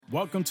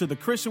Welcome to the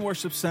Christian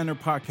Worship Center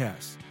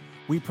podcast.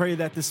 We pray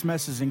that this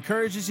message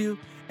encourages you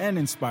and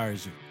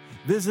inspires you.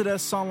 Visit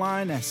us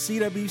online at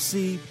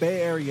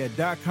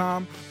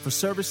cwcbayarea.com for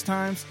service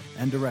times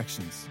and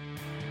directions.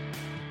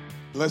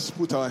 Let's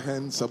put our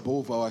hands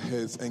above our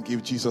heads and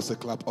give Jesus a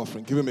clap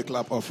offering. Give him a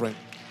clap offering.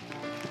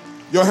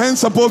 Your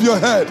hands above your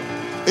head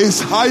is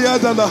higher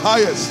than the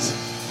highest.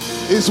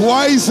 Is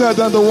wiser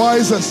than the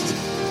wisest.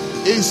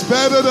 Is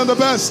better than the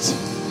best.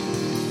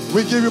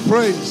 We give you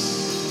praise.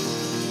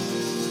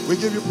 We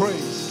give you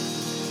praise.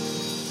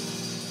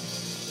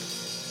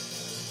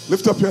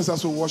 Lift up your hands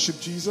as we worship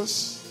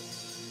Jesus.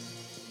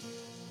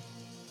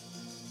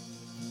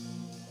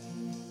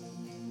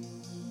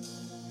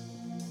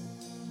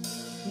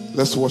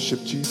 Let's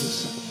worship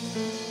Jesus.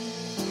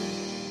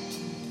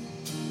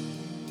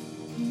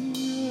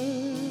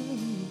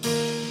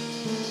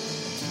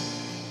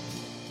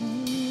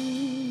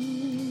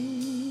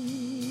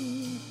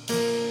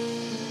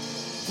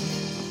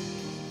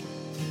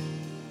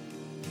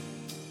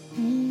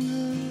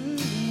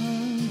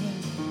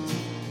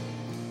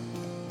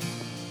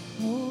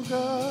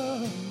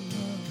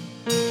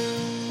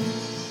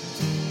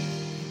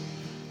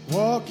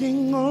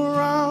 Walking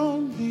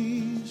around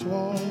these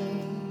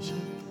walls,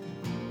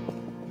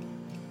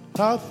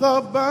 I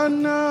thought by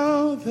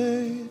now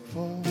they'd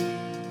fall,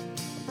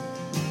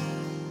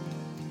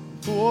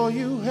 for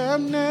you have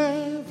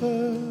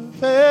never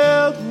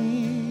failed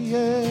me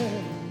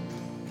yet.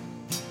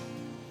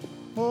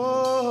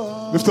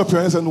 Oh, Lift up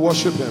your hands and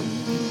worship him.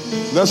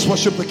 Let's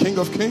worship the King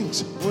of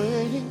Kings.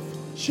 waiting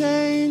for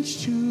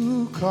change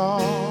to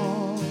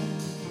come,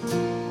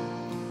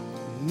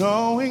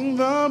 knowing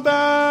the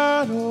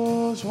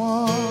battle's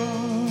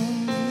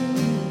won,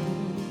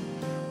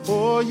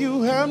 for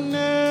you have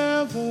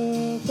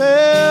never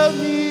failed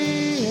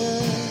me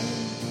yet.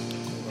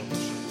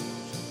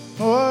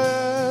 Oh,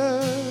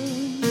 yeah.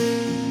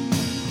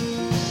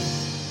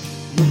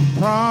 Your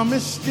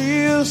promise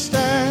still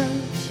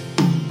stands.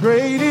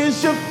 Great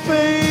is your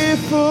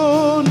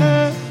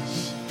faithfulness,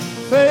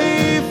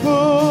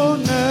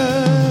 faithfulness.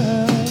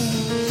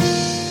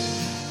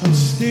 I'm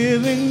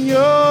still in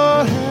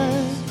your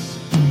hands.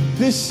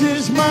 This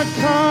is my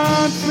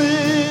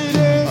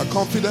confidence. Our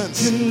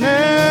confidence. You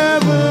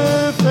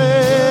never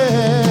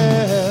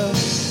fail.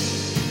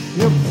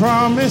 Your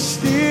promise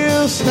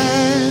still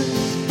stands.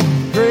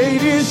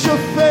 Great is your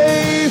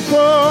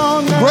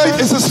faithfulness. Great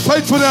is his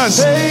faithfulness.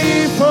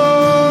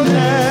 Faithfulness.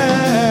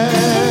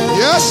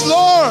 Yes,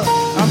 Lord.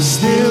 I'm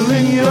still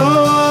in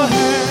your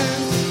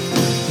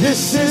hands.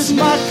 This is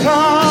my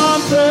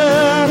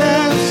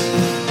confidence.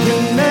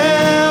 You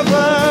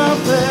never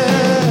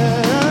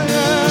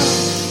fail.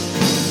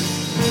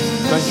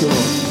 Thank you,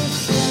 Lord.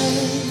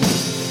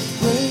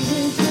 Great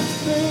is your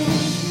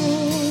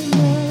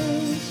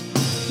faithfulness.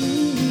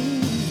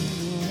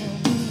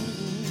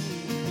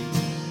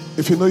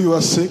 If you know you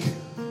are sick,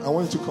 I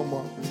want you to come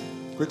on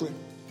quickly.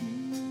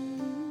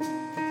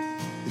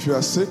 If you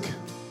are sick,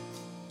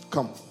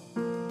 come.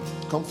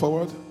 Come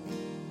forward.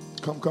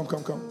 Come.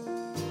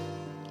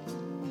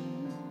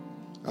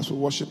 As we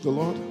worship the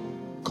Lord,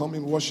 come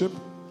in worship.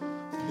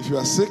 If you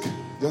are sick,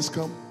 just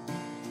come.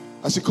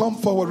 As you come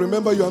forward,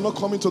 remember you are not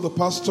coming to the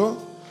pastor.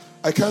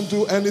 I can't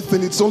do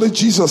anything. It's only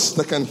Jesus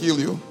that can heal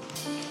you.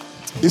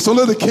 It's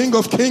only the King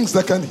of Kings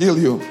that can heal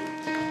you.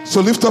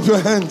 So lift up your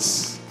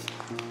hands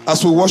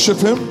as we worship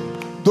him.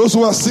 Those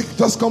who are sick,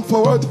 just come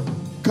forward.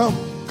 Come.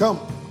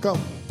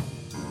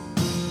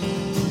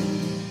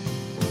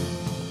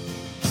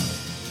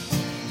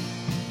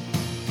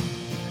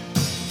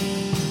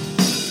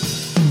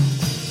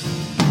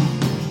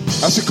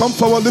 As you come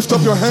forward, lift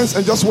up your hands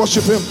and just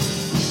worship him.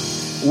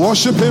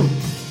 Worship him.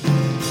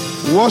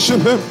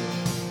 Worship him.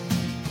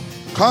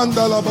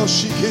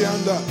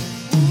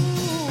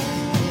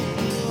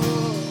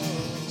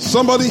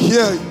 Somebody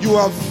here, you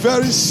are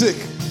very sick.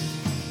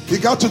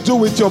 It got to do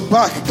with your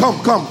back. Come.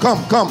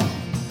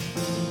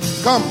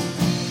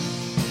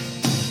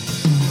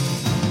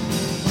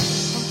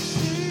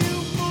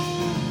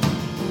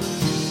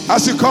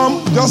 As you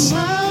come, just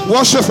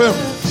worship him.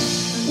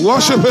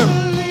 Worship him.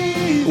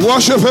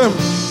 Worship him.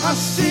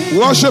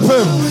 Worship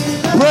him.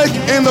 Break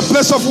in the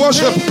place of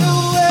worship.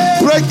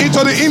 Break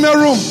into the inner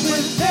room.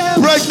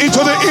 Break into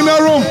the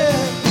inner room.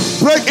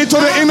 Break into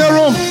the inner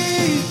room.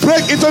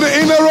 Break into the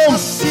inner room.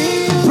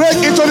 Break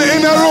into the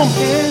inner room.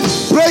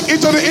 Break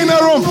into the inner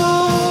room.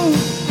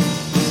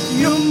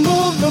 You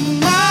move the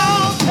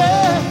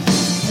mountain,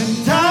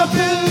 and I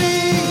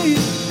believe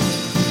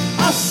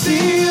I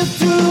see you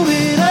do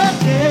it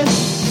again.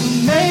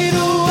 You made a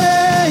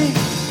way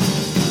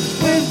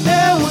when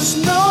there was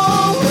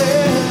no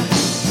way,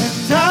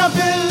 and I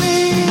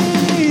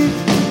believe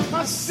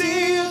I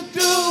see you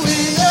do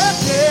it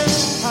again.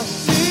 I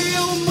see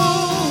you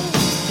move.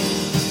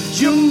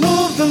 You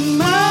move the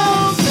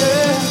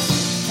mountain,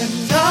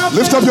 and I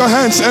Lift up your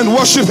hands and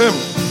worship him.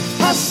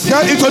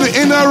 Get into the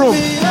inner room.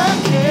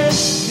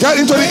 Get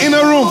into the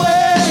inner room.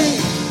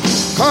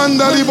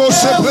 And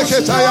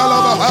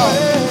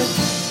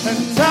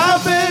I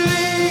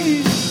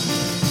believe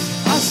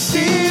I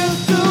see you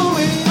do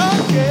it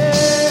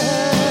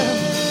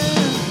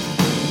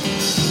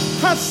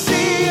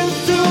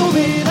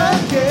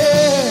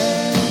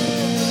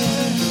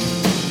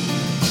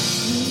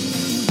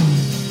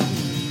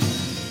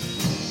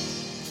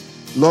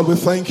Lord, we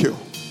thank you.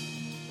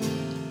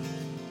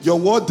 Your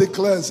word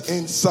declares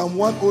in Psalm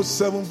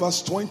 107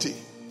 verse 20,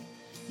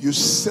 you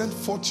sent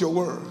forth your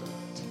word,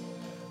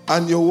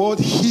 and your word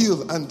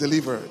healed and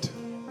delivered.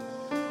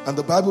 And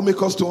the Bible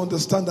makes us to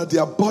understand that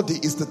their body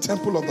is the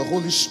temple of the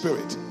Holy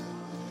Spirit.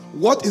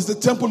 What is the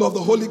temple of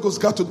the Holy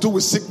Ghost got to do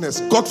with sickness?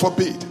 God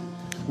forbid.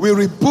 We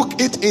rebuke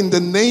it in the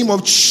name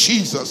of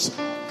Jesus.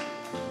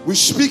 We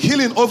speak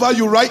healing over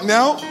you right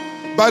now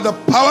by the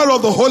power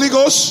of the Holy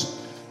Ghost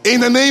in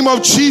the name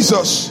of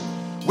Jesus.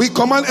 We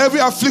command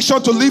every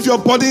affliction to leave your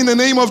body in the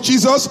name of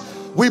Jesus.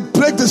 We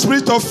break the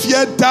spirit of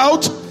fear,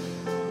 doubt.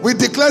 We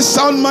declare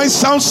sound mind,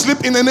 sound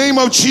sleep in the name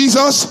of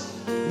Jesus.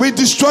 We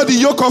destroy the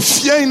yoke of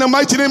fear in the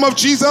mighty name of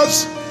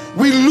Jesus.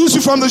 We loose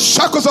you from the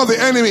shackles of the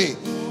enemy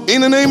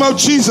in the name of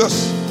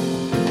Jesus.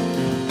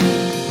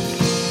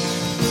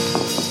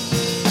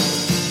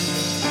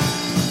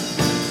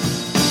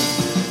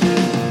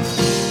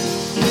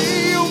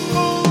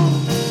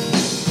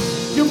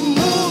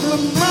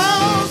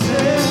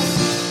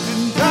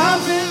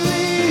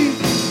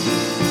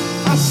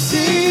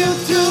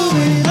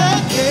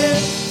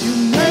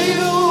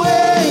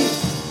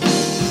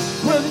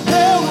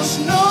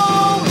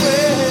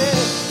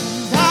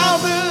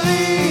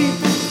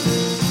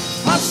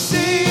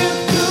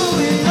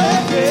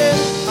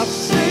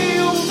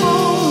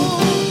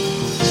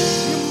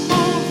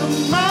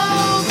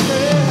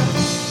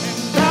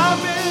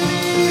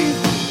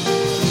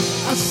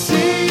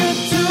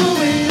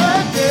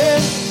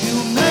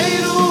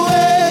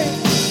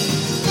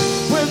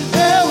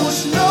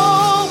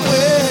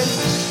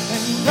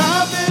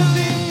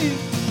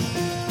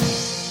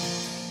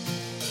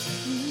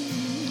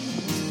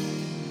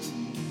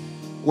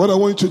 What I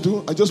want you to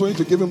do, I just want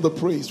you to give him the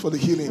praise for the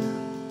healing.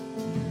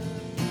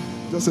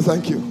 Just say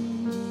thank you.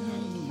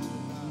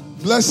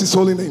 Bless his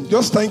holy name.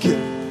 Just thank him.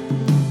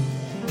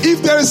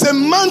 If there is a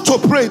man to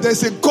pray, there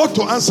is a God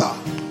to answer.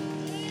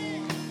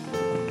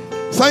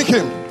 Thank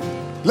him.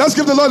 Let's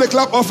give the Lord a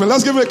clap offering.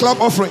 Let's give him a clap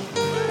offering.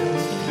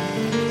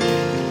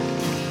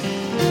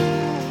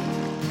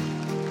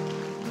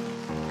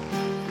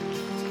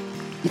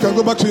 You can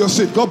go back to your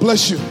seat. God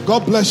bless you.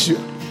 God bless you.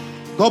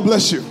 God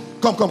bless you.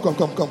 Come.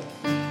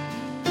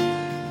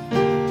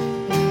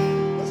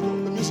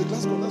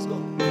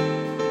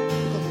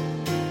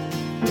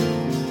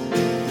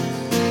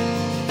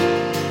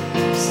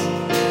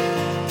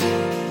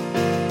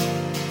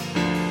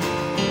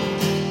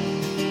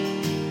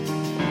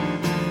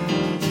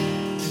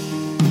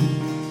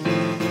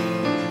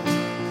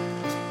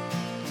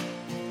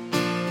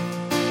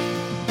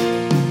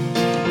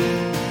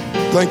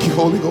 Thank you,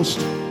 Holy Ghost.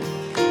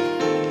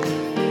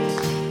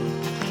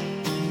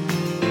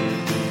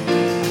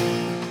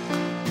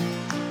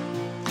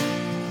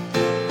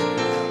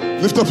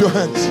 Lift up your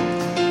hands.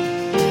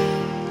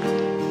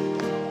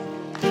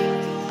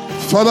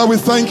 Father, we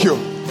thank you.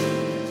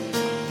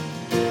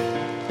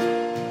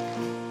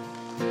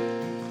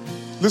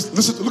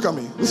 Listen, look at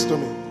me. Listen to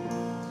me.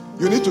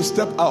 You need to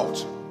step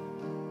out.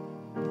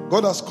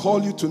 God has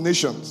called you to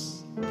nations.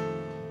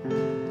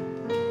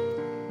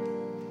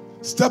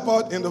 Step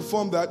out in the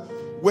form that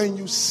when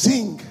you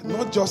sing,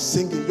 not just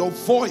singing, your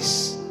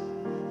voice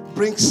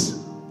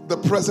brings the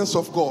presence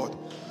of God.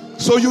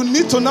 So you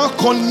need to now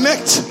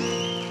connect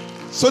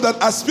so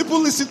that as people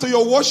listen to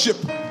your worship,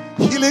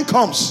 healing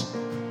comes.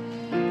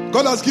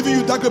 God has given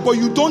you that grace, but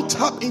you don't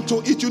tap into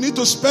it. You need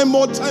to spend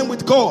more time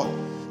with God.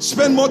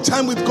 Spend more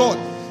time with God.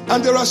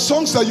 And there are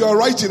songs that you are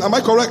writing. Am I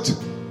correct?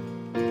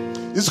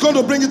 It's going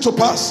to bring it to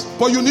pass,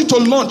 but you need to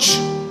launch.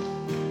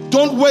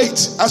 Don't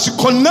wait. As you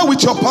connect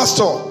with your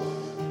pastor,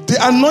 the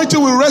anointing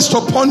will rest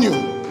upon you.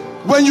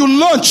 When you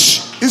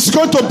launch, it's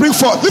going to bring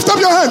forth. Lift up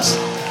your hands.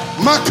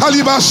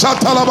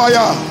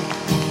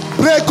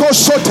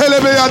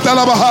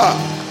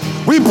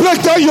 We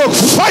break down your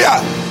fire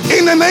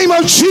in the name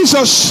of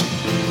Jesus.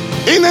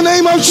 In the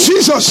name of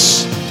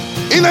Jesus.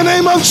 In the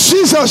name of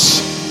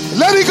Jesus.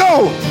 Let it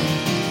go.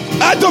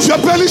 Out of your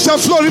belly shall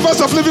flow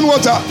rivers of living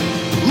water.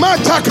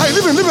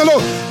 Leave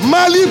alone.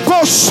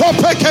 Malipo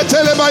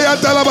sopeketelebayat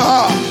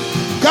dalabaha.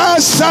 In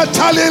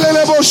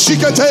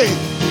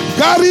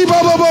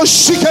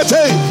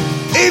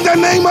the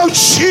name of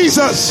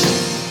Jesus.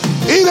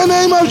 In the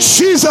name of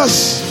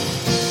Jesus.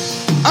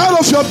 Out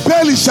of your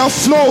belly shall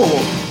flow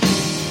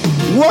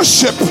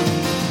worship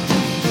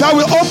that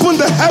will open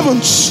the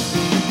heavens.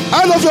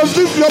 Out of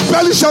your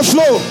belly shall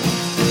flow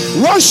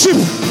worship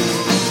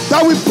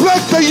that will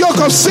break the yoke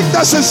of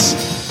sicknesses.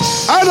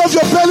 Out of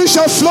your belly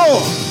shall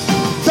flow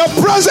the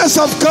presence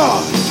of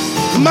God.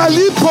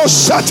 Malipo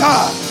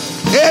Sata.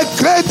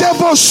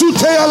 Ekredebo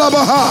Sute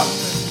Alabaha.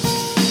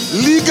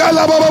 Liga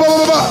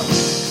Lababa.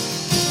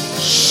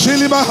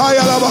 Shilibahaya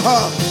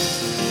Labaha.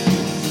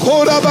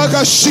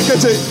 Korabaga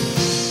Shikete.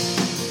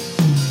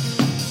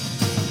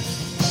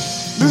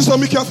 Listen to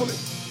me carefully.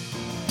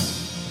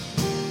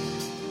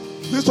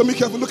 Listen to me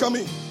carefully. Look at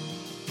me.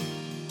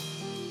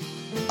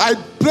 I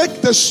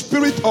break the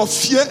spirit of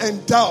fear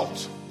and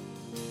doubt.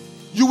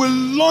 You will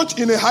launch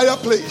in a higher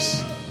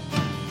place.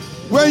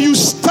 When you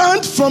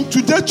stand from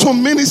today to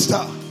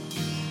minister,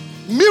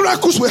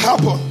 Miracles will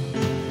happen.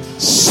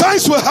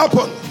 Signs will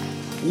happen.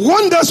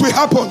 Wonders will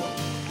happen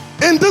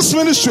in this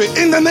ministry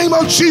in the name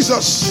of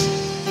Jesus.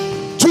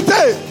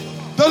 Today,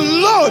 the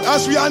Lord,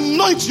 as we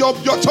anoint your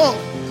tongue,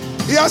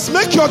 He has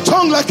made your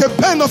tongue like a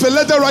pen of a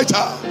leather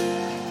writer.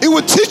 It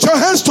will teach your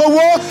hands to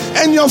war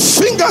and your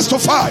fingers to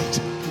fight.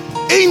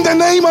 In the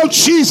name of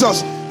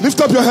Jesus, lift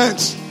up your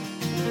hands.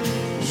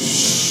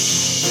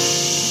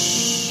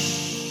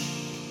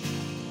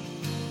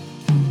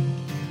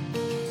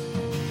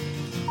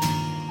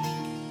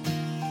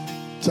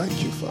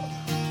 Thank you, Father.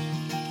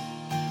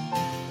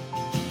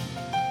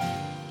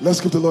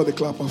 Let's give the Lord a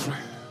clap offering.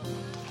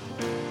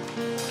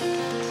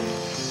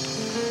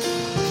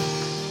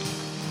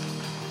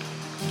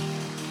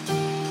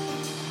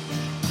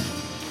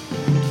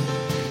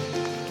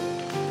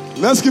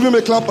 Let's give him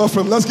a clap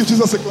offering. Let's give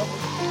Jesus a clap.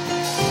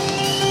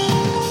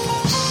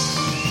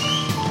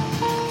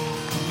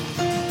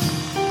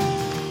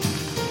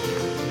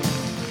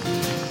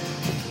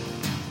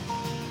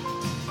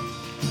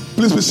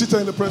 Please be seated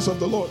in the presence of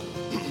the Lord.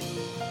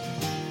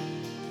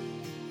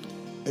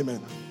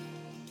 Amen.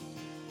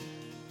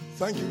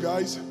 Thank you,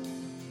 guys.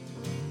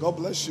 God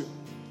bless you.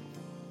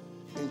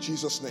 In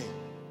Jesus' name.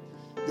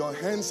 Your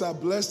hands are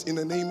blessed in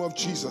the name of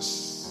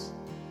Jesus.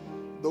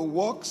 The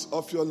works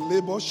of your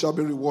labor shall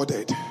be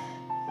rewarded.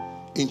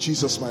 In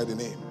Jesus' mighty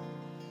name.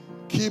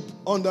 Keep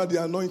under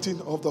the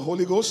anointing of the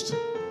Holy Ghost.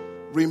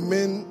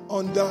 Remain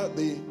under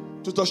the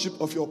tutorship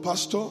of your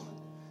pastor.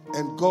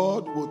 And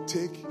God will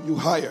take you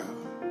higher.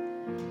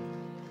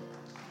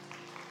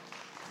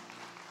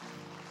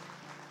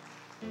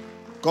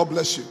 God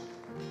bless you.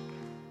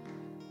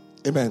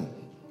 Amen.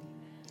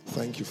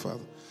 Thank you,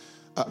 Father.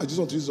 I just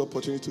want to use the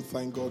opportunity to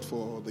thank God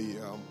for the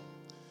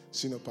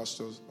senior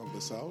pastors of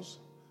this house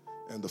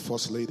and the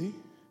first lady.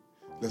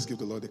 Let's give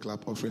the Lord a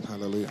clap offering.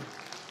 Hallelujah.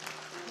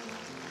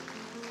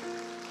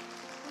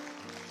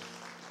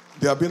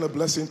 They have been a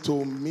blessing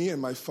to me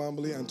and my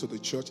family and to the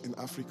church in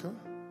Africa.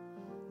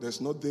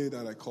 There's no day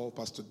that I call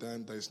Pastor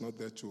Dan that is not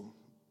there to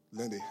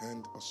lend a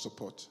hand of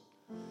support.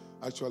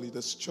 Actually,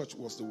 this church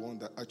was the one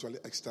that actually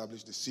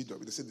established the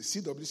CW. They said the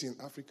CWC in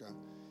Africa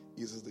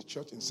is the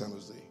church in San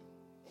Jose.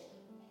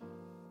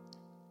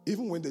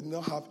 Even when they did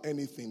not have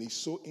anything, he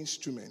saw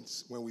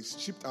instruments. When we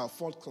shipped our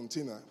fourth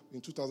container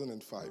in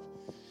 2005,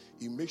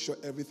 he made sure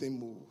everything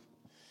moved.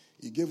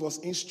 He gave us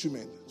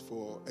instruments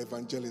for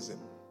evangelism.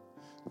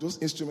 Those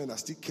instruments are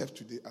still kept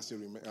today as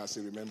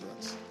a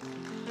remembrance.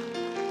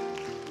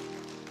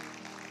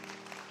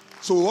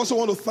 So we also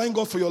want to thank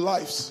God for your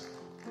lives.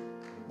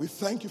 We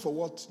thank you for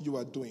what you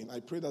are doing. I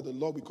pray that the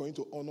Lord will continue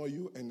to honor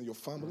you and your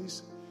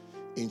families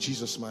in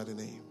Jesus' mighty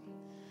name.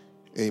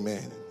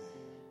 Amen.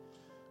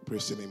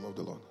 Praise the name of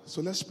the Lord. So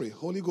let's pray.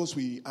 Holy Ghost,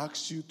 we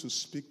ask you to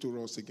speak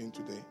to us again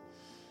today.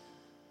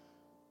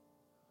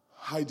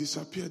 I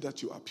disappear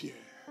that you appear.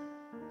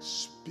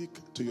 Speak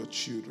to your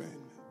children.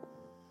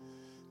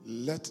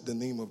 Let the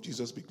name of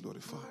Jesus be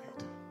glorified.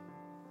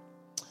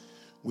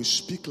 We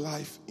speak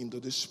life into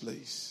this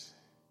place.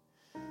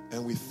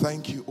 And we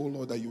thank you, O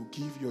Lord, that you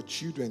give your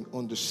children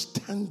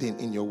understanding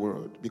in your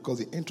word. Because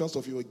the entrance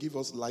of you will give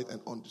us light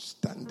and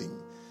understanding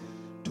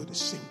to the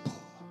simple.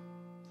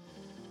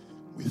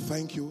 We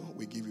thank you.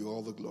 We give you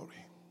all the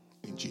glory.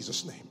 In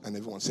Jesus' name. And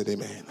everyone said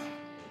amen.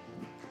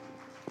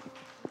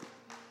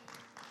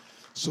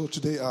 So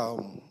today,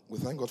 we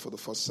thank God for the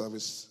first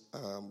service.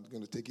 I'm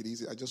going to take it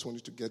easy. I just want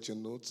you to get your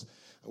notes.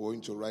 I want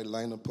you to write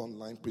line upon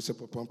line, precept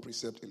upon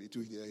precept, a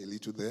little here, a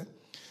little there.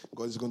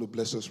 God is going to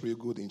bless us real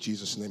good in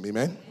Jesus' name.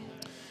 Amen.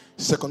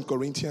 2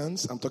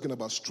 Corinthians, I'm talking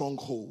about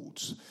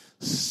strongholds.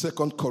 2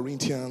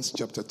 Corinthians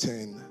chapter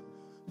 10,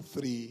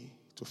 3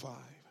 to 5.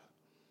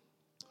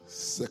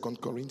 2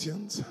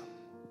 Corinthians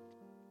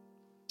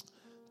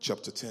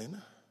chapter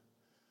 10,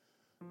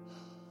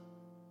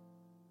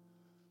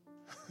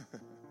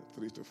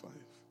 3 to 5.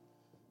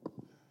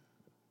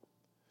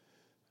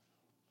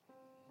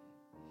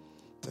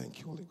 Thank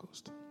you, Holy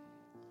Ghost.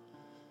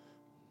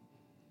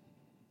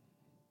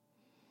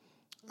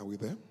 Are we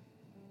there?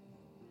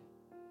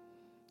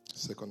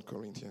 2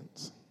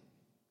 Corinthians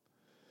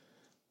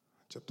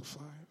chapter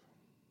 5.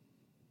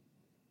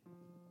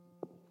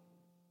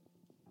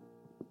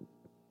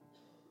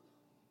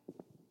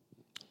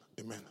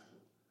 Amen.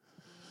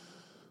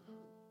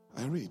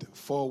 I read,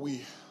 For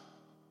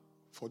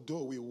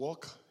though we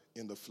walk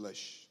in the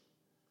flesh,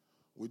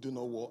 we do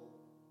not walk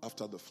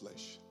after the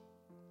flesh.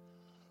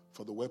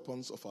 For the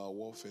weapons of our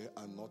warfare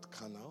are not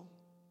carnal,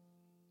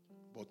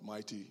 but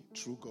mighty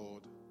through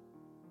God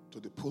to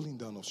the pulling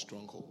down of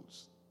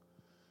strongholds,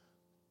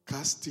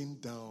 casting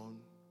down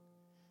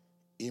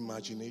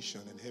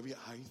imagination and every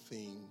high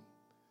thing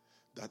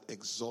that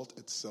exalts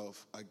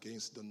itself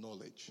against the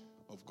knowledge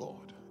of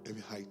God.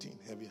 Every high thing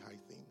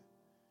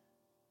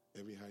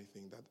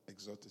that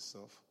exalts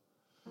itself,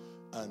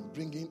 and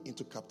bringing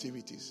into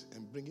captivities,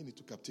 and bringing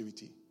into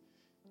captivity,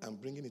 and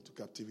bringing into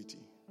captivity,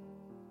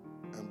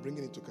 and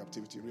bringing into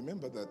captivity.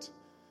 Remember that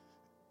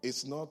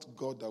it's not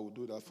God that will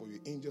do that for you.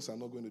 Angels are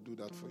not going to do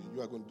that for you.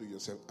 You are going to do it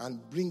yourself. And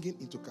bringing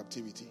into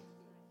captivity.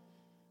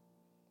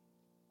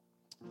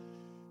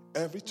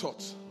 every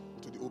thought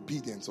to the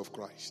obedience of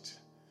Christ.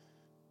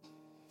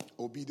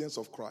 Obedience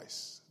of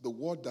Christ. The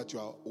word that you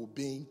are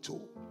obeying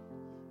to,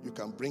 you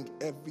can bring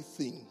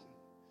everything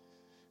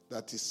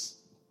that is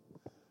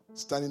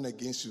standing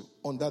against you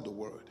under the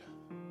word.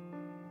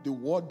 The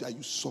word that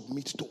you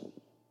submit to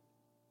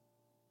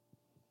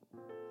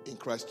in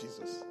Christ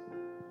Jesus.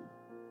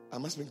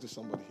 Am I speaking to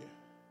somebody here?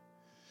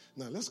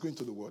 Now let's go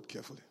into the word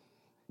carefully.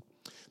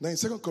 Now in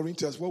 2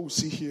 Corinthians, what we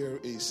see here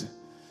is,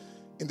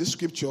 in this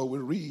scripture we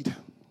read,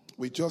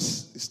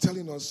 it's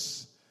telling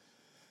us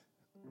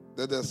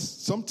that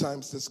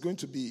sometimes there's going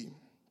to be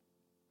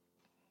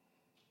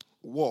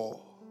war.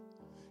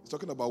 It's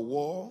talking about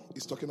war,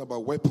 it's talking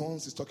about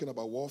weapons, it's talking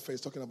about warfare,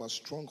 it's talking about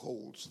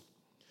strongholds.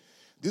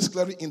 This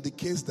clearly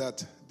indicates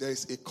that there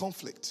is a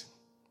conflict,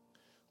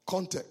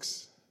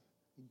 context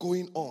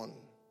going on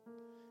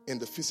in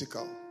the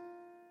physical.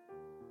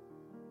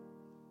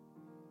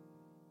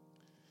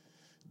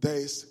 There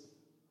is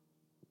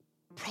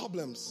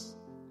problems,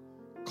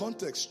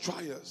 context,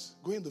 trials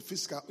going in the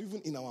physical,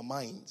 even in our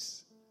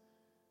minds.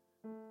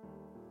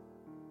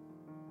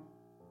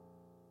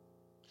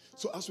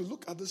 So as we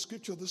look at the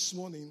scripture this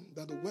morning,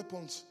 that the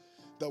weapons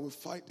that we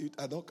fight it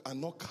are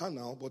not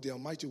carnal, but they are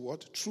mighty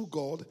what? Through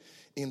God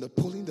in the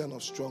pulling down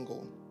of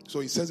stronghold. So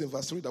he says in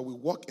verse 3 that we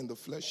walk in the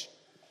flesh,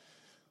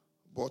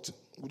 but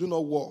we do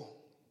not war.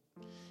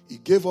 He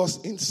gave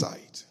us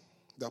insight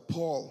that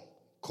Paul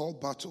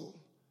called battle.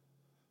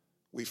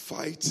 We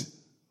fight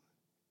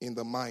in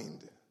the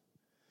mind.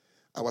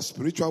 Our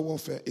spiritual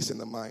warfare is in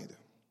the mind.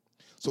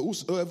 So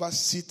whosoever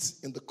sits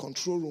in the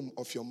control room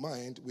of your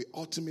mind will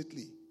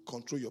ultimately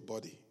control your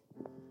body.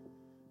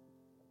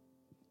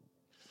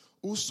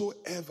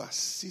 Whosoever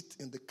sits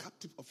in the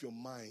captive of your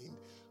mind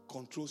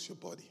controls your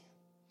body.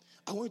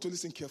 I want you to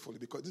listen carefully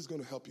because this is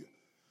going to help you.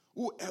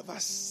 Whoever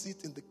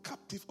sits in the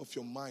captive of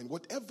your mind,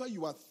 whatever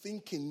you are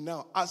thinking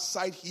now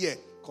outside here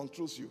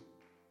controls you.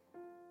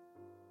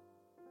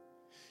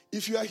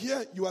 If you are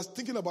here, you are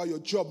thinking about your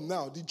job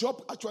now. The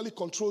job actually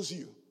controls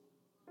you.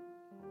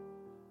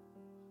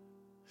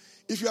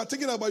 If you are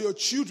thinking about your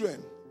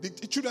children, the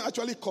children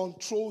actually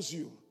controls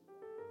you.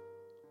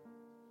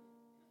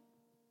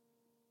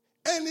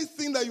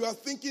 Anything that you are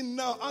thinking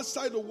now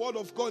outside the word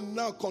of God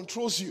now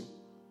controls you.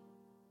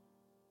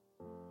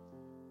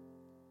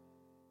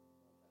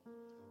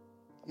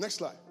 Next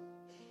slide.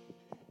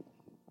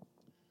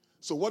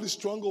 So what is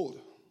stronghold?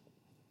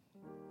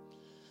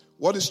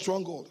 What is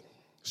stronghold?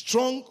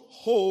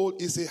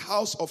 Stronghold is a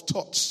house of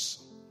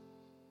thoughts.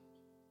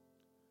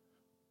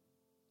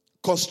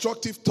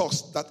 Constructive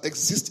thoughts that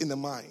exist in the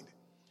mind.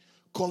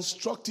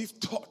 Constructive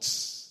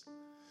thoughts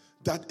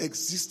that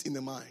exist in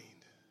the mind.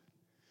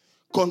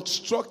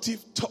 Constructive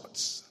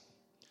thoughts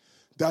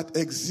that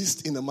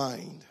exist in the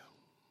mind.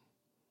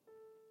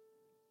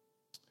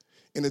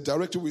 In the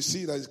directory we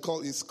see that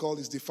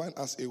is defined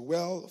as a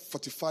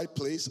well-fortified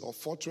place or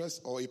fortress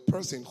or a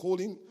person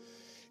holding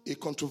a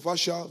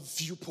controversial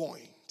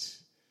viewpoint.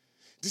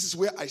 This is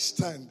where I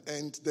stand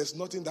and there's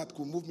nothing that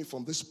could move me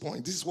from this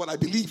point. This is what I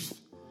believe.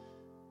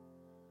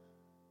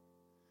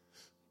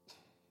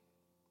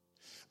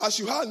 As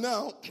you are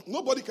now,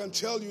 nobody can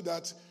tell you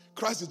that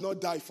Christ did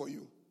not die for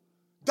you.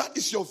 That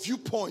is your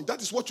viewpoint.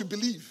 That is what you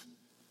believe.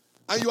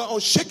 And you are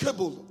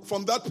unshakable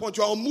from that point.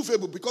 You are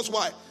unmovable because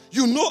why?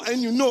 You know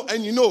and you know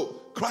and you know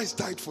Christ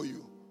died for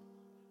you.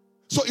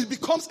 So it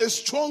becomes a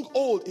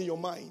stronghold in your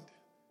mind.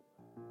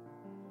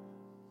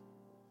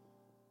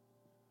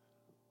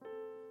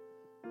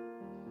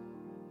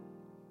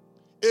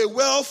 A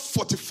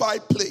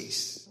well-fortified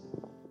place.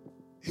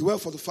 A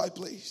well-fortified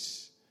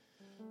place.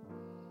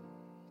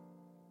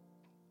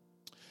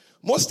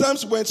 Most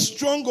times when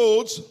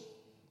strongholds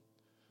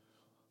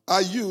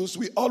are used,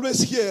 we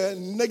always hear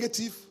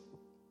negative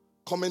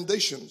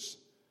commendations.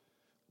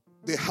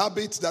 The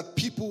habits that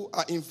people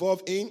are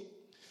involved in,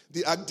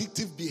 the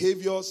addictive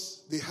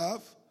behaviors they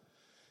have,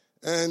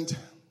 and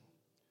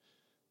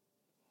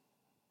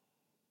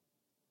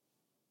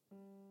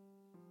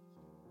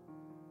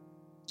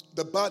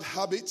the bad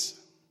habits.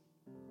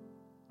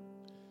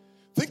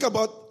 Think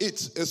about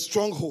it. A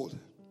stronghold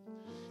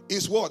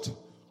is what?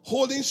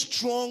 Holding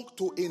strong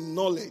to a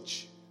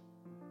knowledge.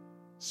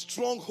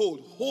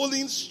 Stronghold.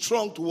 Holding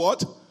strong to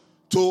what?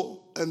 To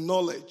a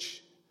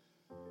knowledge.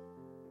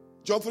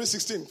 John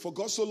 3:16. For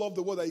God so loved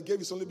the world that he gave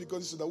his only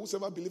begotten Son, that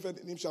whosoever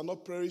believeth in him shall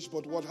not perish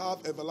but what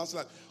have everlasting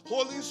life.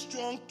 Holding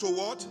strong to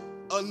what?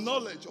 A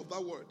knowledge of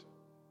that word.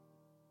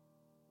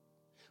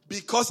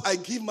 Because I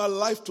give my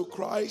life to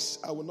Christ,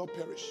 I will not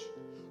perish.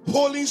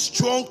 Holding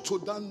strong to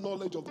that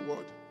knowledge of the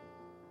word.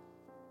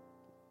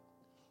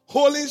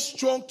 Holding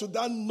strong to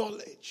that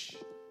knowledge.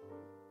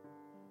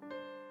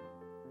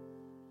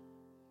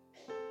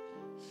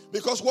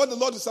 Because what the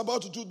Lord is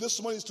about to do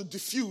this morning is to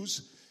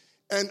diffuse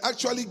and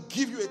actually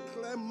give you a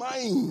clear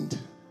mind.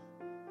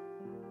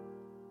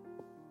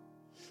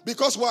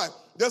 Because why?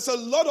 There's a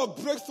lot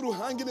of breakthrough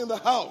hanging in the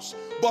house,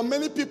 but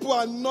many people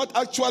are not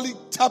actually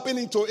tapping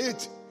into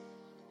it.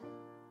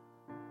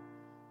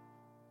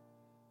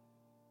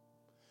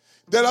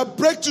 There are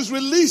breakthroughs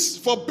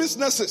released for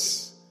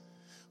businesses,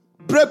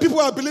 pray, people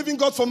are believing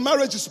God for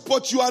marriages,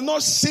 but you are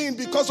not seeing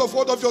because of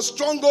what? Of your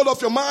stronghold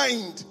of your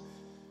mind.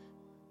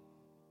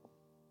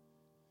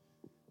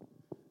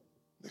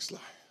 Next slide.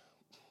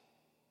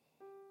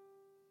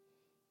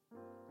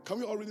 Can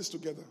we all read this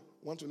together?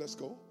 1, 2, let's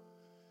go.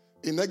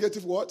 A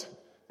negative what?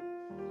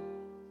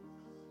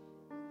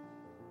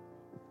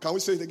 Can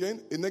we say it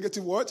again? A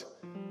negative what?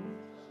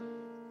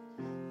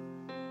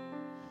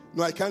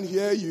 No, I can't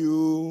hear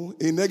you.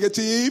 A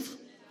negative?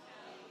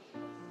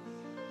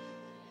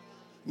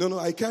 No,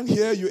 I can't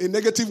hear you. A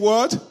negative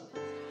what?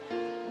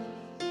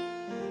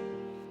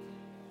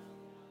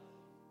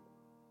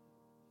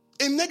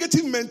 A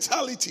negative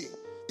mentality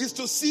is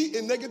to see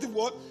a negative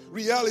what?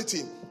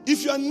 Reality.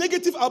 If you are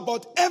negative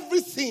about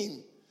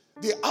everything,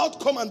 the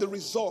outcome and the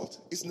result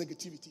is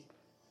negativity.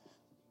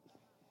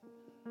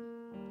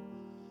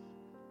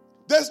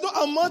 There's no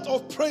amount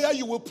of prayer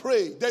you will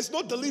pray. There's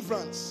no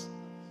deliverance.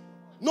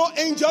 No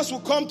angels will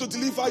come to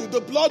deliver you.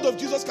 The blood of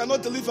Jesus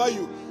cannot deliver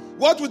you.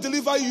 What will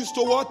deliver you is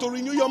to what? To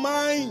renew your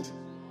mind.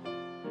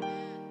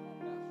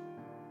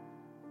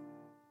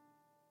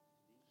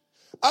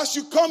 As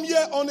you come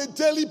here on a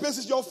daily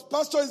basis, your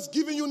pastor is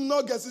giving you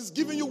nuggets. He's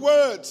giving you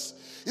words.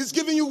 He's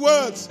giving you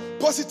words,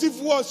 positive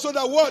words, so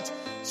that what?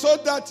 So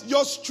that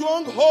your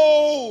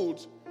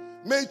stronghold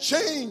may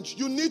change.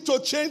 You need to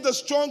change the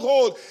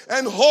stronghold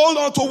and hold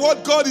on to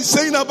what God is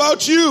saying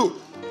about you.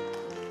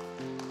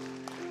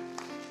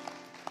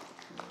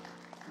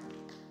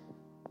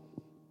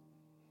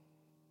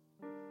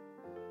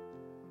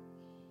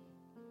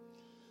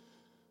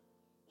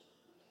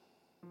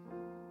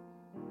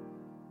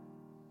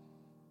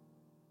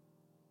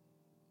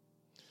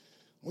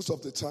 Most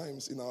of the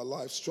times in our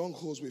life,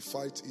 strongholds we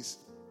fight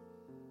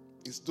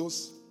is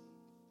those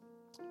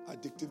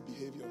addictive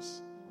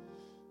behaviors,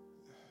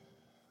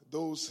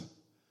 those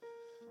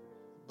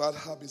bad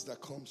habits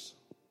that comes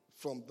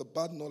from the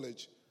bad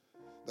knowledge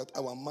that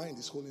our mind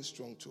is holding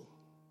strong to.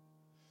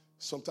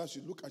 Sometimes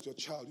you look at your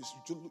child,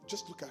 you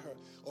just look at her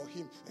or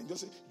him and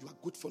just say, you are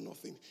good for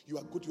nothing. You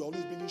are good. You are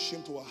always bringing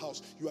shame to our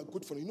house. You are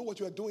good for nothing. You know what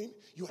you are doing?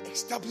 You are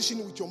establishing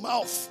it with your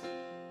mouth.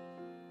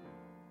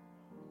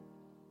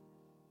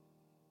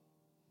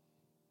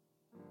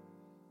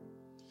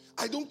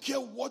 I don't care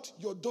what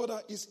your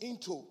daughter is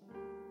into.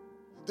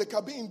 They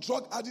can be in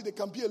drug addict, they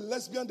can be a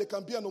lesbian, they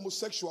can be an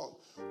homosexual.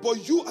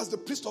 But you as the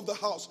priest of the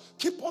house,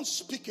 keep on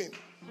speaking.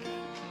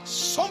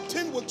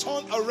 Something will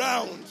turn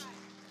around.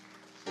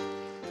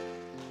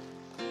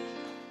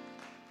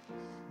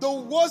 The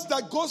words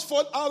that goes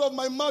forth out of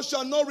my mouth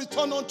shall not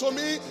return unto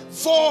me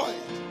void.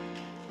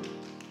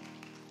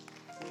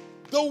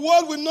 The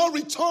word will not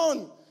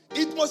return.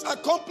 It must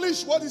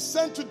accomplish what it's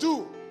sent to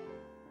do.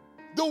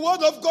 The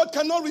word of God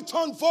cannot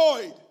return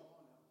void.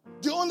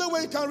 The only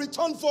way it can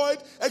return void,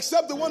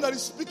 except the one that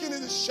is speaking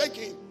it, is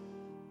shaking.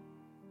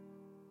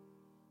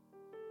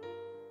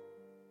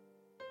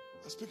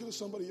 I'm speaking to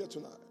somebody here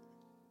tonight.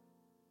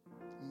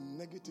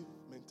 Negative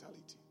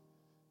mentality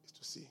is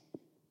to see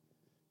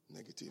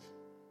negative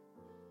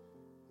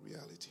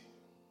reality.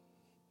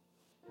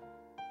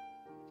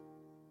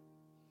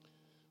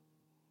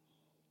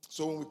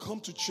 So when we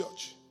come to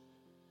church,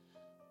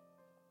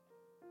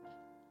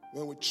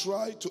 when we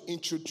try to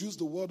introduce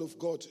the word of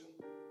God,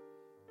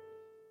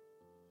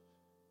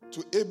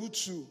 to able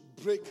to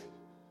break,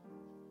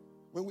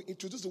 when we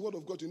introduce the word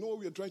of God, you know what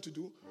we are trying to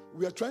do?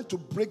 We are trying to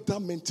break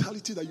that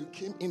mentality that you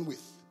came in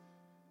with.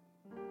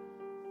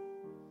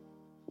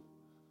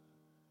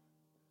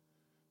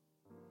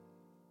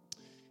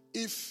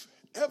 If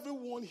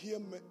everyone here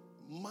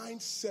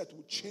mindset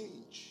would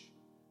change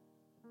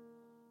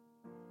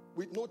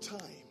with no time,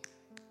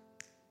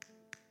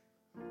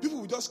 people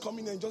will just come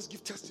in and just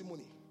give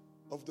testimony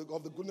of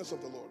the goodness of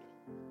the Lord.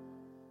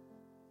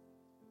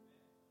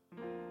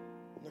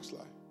 Next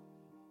slide.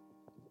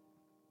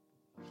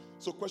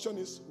 So question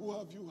is, who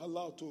have you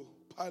allowed to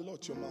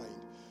pilot your mind?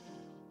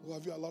 Who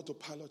have you allowed to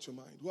pilot your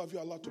mind? Who have you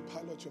allowed to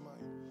pilot your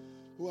mind?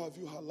 Who have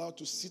you allowed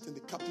to sit in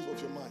the captive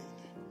of your mind?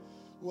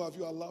 Who have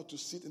you allowed to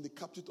sit in the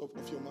captive of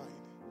your mind?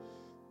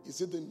 Is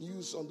it the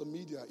news on the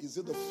media? Is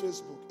it the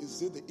Facebook?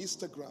 Is it the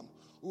Instagram?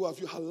 Who have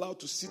you allowed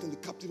to sit in the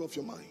captive of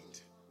your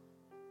mind?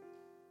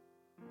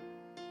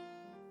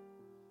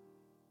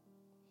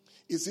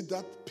 Is it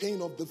that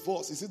pain of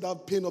divorce? Is it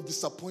that pain of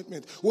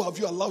disappointment? Who have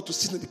you allowed to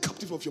sit in the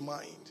captive of your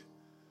mind?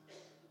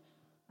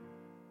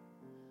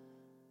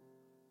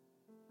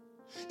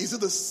 Is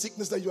it the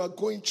sickness that you are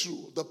going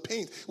through, the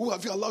pain? Who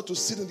have you allowed to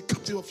sit in the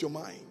captive of your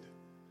mind?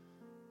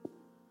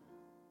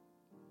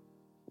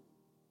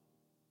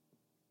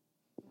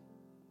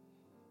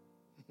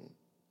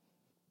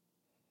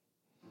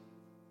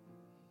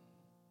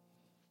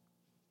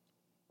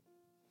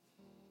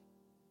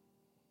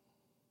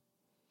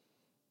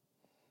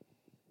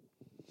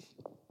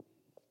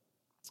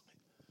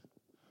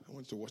 I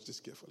want you to watch this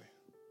carefully.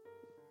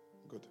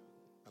 Good.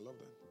 I love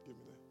that. Give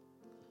me that.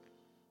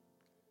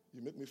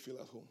 You make me feel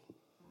at home.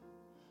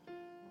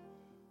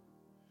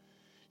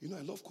 You know,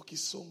 I love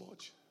cookies so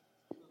much.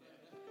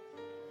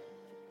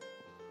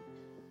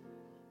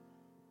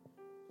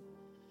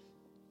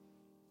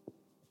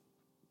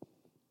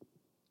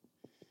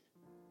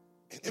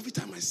 Every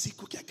time I see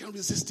cookie, I can't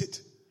resist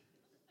it.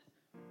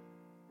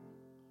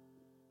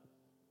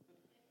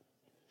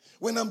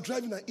 When I'm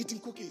driving, I'm eating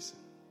cookies.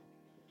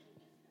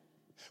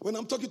 When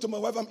I'm talking to my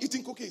wife, I'm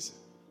eating cookies.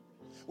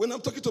 When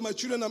I'm talking to my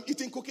children, I'm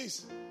eating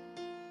cookies.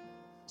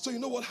 So you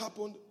know what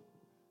happened?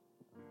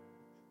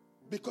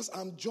 Because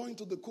I'm joined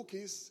to the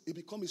cookies, it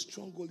becomes a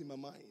stronghold in my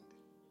mind.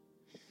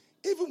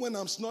 Even when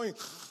I'm snoring,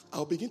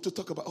 I'll begin to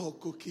talk about,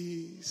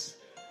 cookies.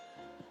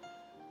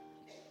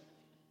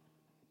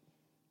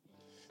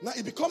 Now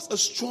it becomes a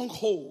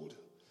stronghold.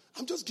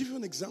 I'm just giving you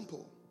an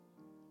example.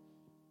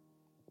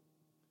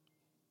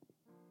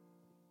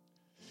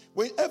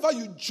 Whenever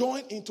you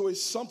join into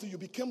something, you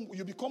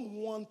become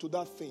one to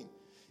that thing.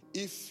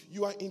 If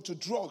you are into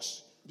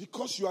drugs,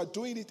 because you are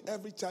doing it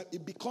every time,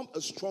 it becomes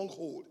a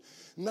stronghold.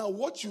 Now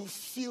what you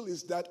feel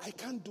is that I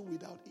can't do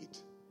without it.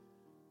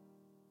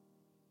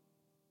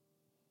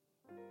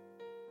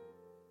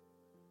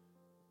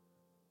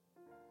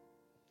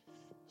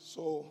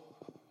 So,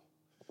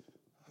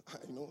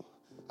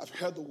 I've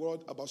heard the word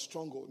about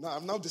stronghold. Now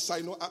I've now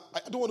decided,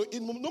 I don't want to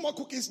eat no more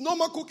cookies, no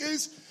more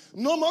cookies,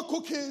 no more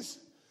cookies,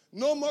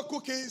 no more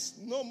cookies,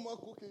 no more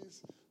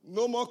cookies,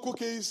 no more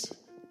cookies.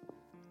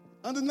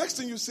 And the next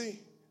thing you see,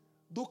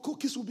 the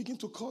cookies will begin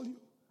to call you.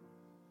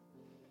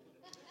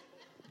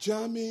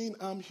 Jamin,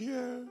 I'm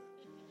here.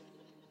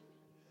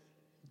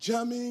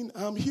 Jamin,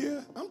 I'm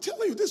here. I'm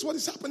telling you, this is what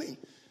is happening.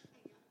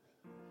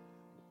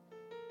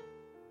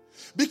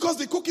 Because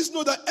the cookies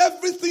know that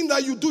everything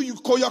that you do,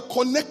 you're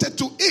connected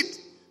to it.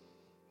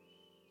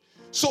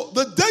 So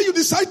the day you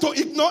decide to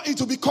ignore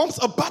it, it becomes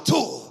a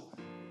battle.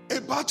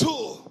 A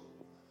battle.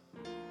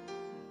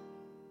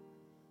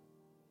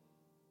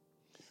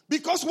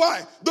 Because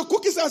why? The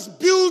cookies has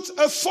built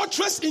a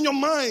fortress in your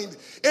mind,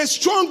 a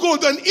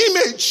stronghold, an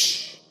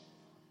image.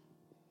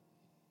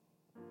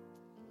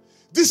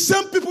 The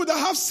same people that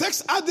have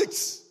sex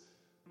addicts.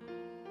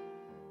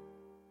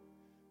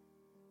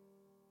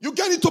 You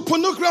get into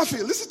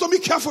pornography. Listen to me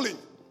carefully.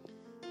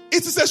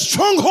 It is a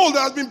stronghold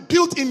that has been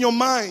built in your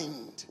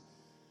mind.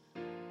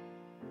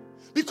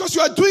 Because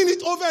you are doing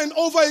it over and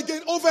over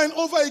again, over and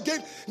over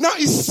again. Now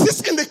it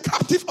sits in the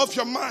captive of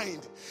your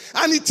mind.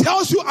 And it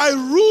tells you, I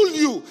rule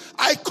you.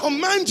 I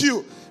command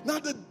you. Now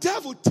the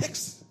devil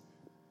takes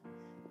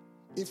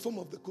in form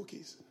of the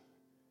cookies.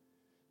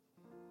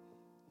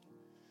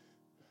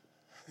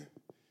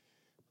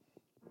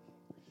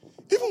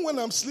 Even when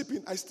I'm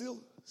sleeping, I still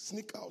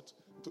sneak out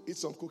to eat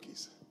some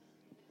cookies.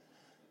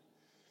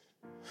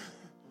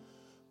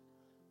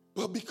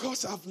 But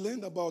because I've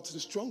learned about the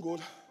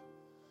stronghold,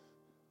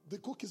 the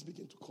cookies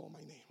begin to call my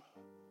name.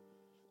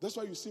 That's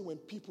why you see when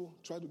people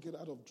try to get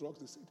out of drugs,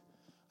 they say,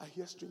 I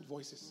hear strange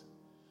voices.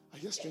 I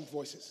hear strange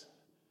voices.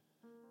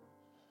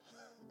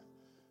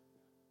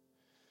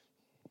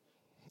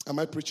 Am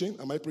I preaching?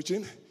 Am I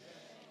preaching?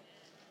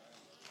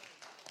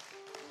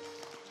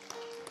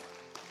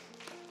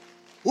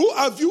 Who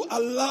have you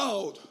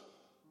allowed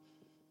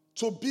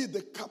to be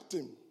the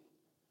captain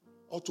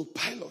or to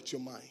pilot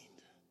your mind?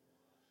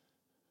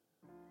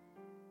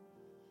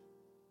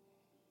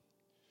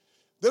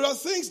 There are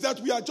things that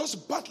we are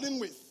just battling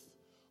with.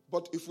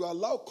 But if we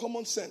allow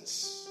common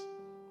sense,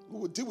 we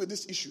will deal with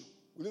this issue.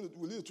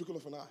 We'll need a twinkle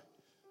of an eye.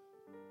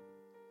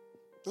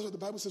 That's what the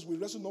Bible says. We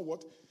wrestle not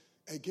what?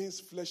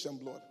 Against flesh and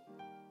blood.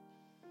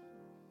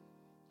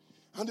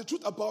 And the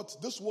truth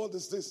about this world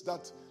is this,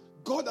 that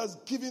God has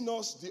given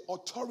us the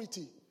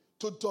authority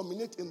to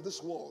dominate in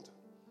this world.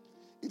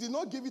 He did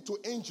not give it to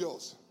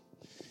angels.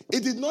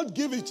 He did not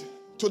give it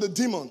to the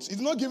demons. He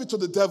did not give it to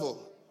the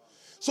devil.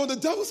 So the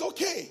devil's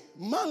okay.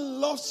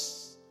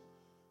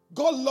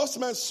 God loves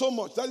man so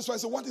much. That is why I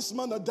say, what is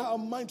man that thou art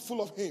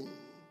mindful of him?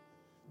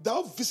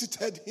 Thou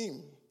visited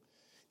him.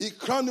 He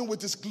crowned him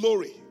with his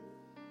glory.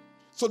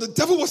 So the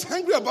devil was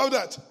angry about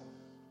that.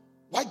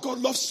 Why God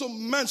loves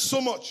man so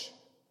much?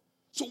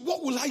 So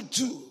what will I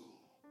do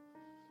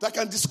that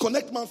can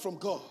disconnect man from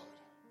God?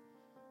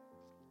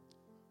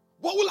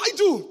 What will I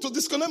do to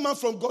disconnect man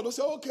from God? I'll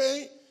say,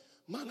 okay,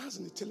 man has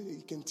an intelligence.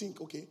 He can think,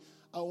 okay,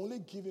 I'll only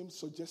give him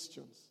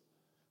suggestions.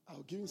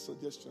 I'll give him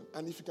suggestions.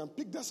 And if you can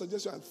pick that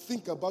suggestion and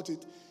think about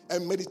it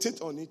and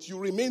meditate on it, you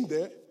remain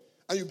there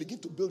and you begin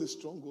to build a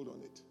stronghold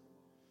on it.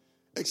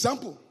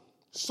 Example,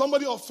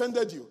 somebody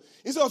offended you.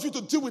 Instead of you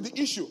to deal with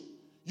the issue,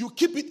 you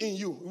keep it in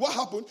you. What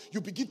happened? You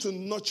begin to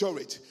nurture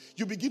it.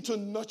 You begin to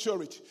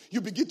nurture it.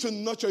 You begin to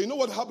nurture it. You know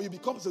what happens? It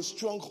becomes a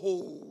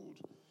stronghold.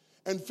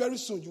 And very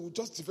soon you will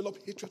just develop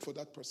hatred for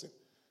that person.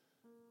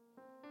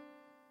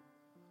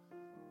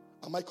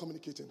 Am I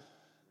communicating?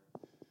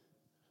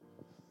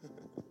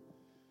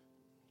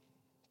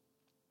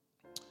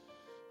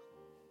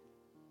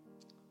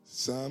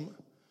 Psalm,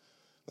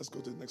 let's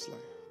go to the next slide.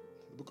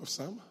 The book of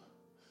Psalm.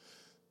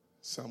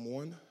 Psalm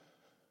 1.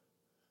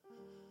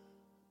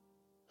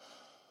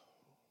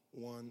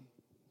 1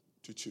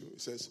 to 2.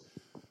 It says,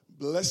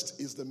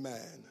 blessed is the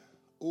man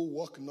who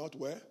walk not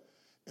where?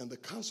 In the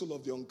counsel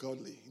of the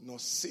ungodly, nor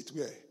sit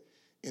where?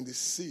 In the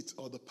seat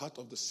or the path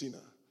of the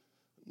sinner,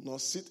 nor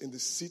sit in the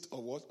seat of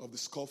what? Of the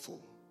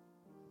scornful.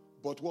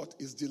 But what?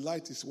 His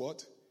delight is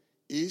what?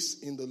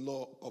 is in the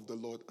law of the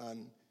Lord,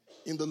 and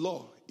in the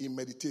law he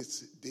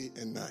meditates day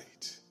and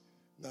night.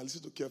 Now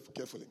listen to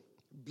carefully.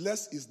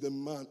 Blessed is the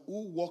man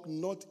who walk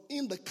not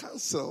in the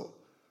counsel.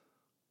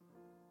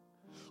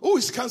 Who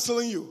is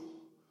counseling you?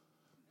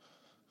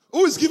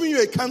 Who is giving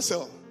you a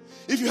counsel?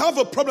 If you have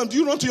a problem, do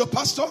you run to your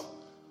pastor?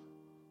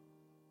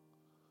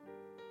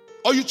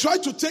 Or you try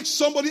to take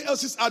somebody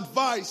else's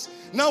advice.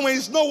 Now when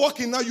it's not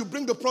working, now you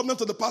bring the problem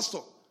to the pastor.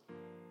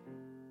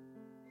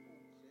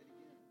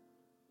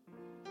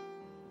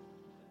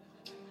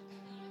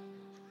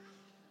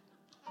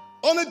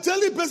 On a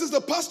daily basis,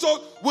 the pastor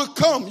will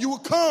come. You will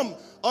come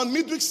on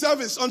midweek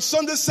service, on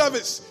Sunday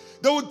service.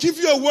 They will give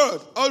you a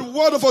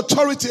word of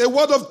authority, a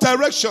word of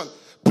direction,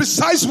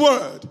 precise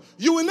word.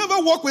 You will never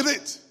walk with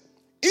it.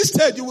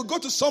 Instead, you will go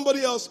to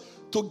somebody else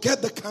to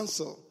get the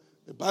counsel.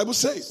 The Bible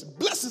says,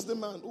 blessed is the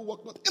man who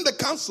walk not in the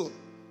counsel.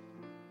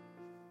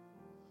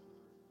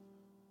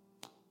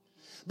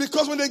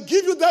 Because when they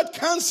give you that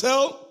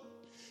counsel,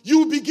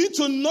 you begin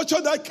to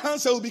nurture that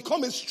counsel, will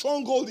become a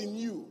stronghold in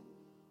you,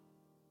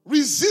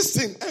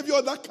 resisting every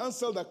other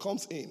counsel that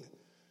comes in.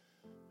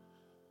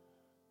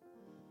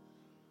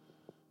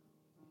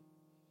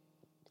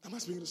 Am I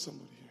speaking to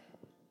somebody here?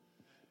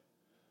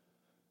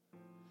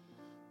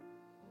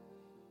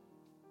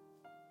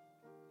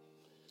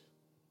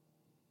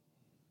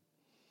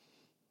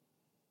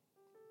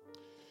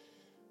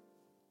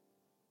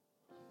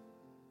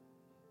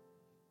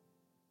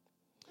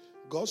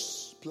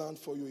 God's plan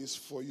for you is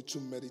for you to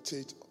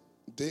meditate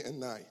day and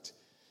night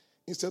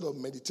instead of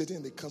meditating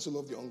in the counsel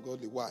of the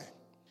ungodly. Why?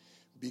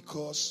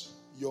 Because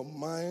your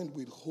mind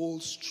will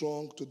hold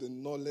strong to the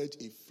knowledge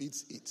it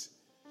feeds it.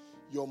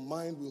 Your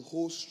mind will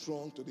hold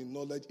strong to the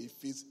knowledge it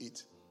feeds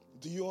it.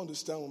 Do you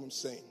understand what I'm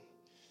saying?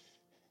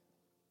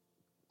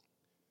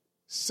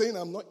 Saying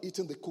I'm not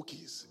eating the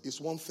cookies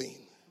is one thing.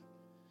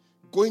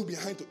 Going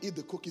behind to eat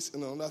the cookies is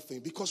another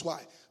thing. Because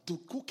why? The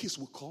cookies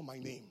will call my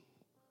name.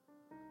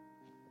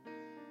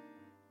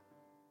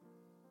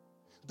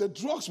 The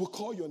drugs will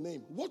call your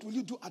name. What will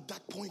you do at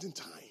that point in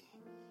time?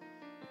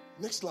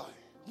 Next slide.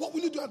 What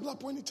will you do at that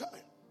point in time?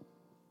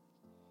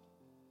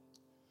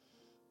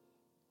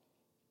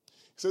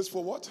 It says,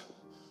 for what?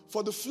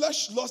 For the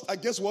flesh lust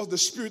against what? The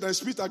spirit, and the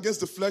spirit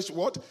against the flesh,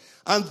 what?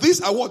 And these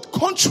are what?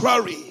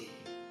 Contrary.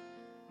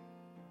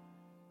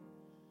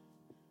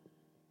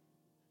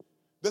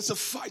 There's a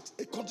fight,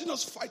 a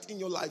continuous fight in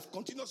your life,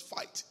 continuous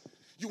fight.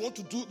 You want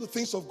to do the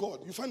things of God.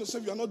 You find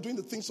yourself, you are not doing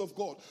the things of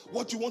God.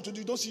 What you want to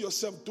do, you don't see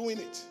yourself doing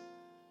it.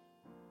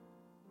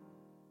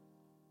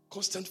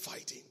 Constant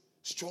fighting.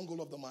 Stronghold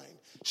of the mind.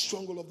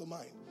 Stronghold of the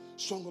mind.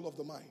 Stronghold of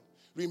the mind.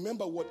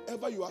 Remember,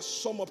 whatever you are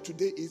sum up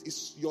today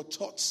is your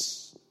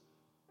thoughts.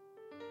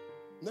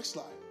 Next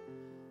slide.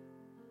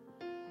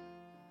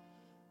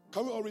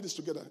 Can we all read this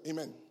together?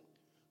 Amen.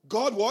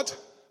 God what?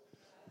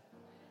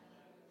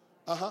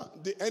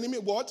 The enemy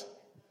what?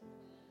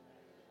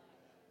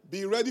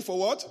 Be ready for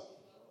what?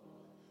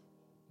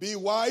 Be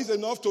wise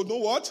enough to know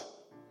what?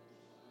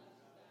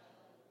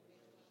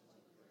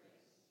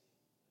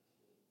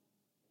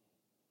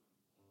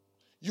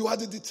 You are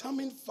the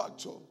determining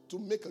factor to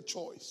make a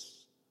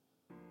choice.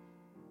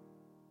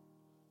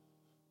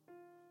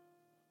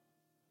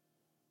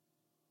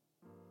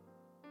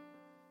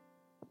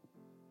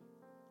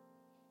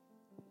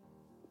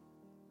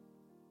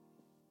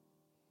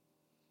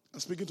 I'm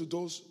speaking to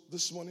those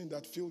this morning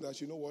that feel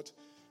that, you know what?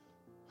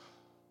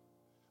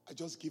 I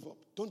just give up.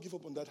 Don't give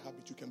up on that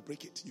habit. You can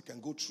break it. You can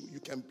go through.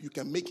 You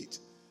can make it.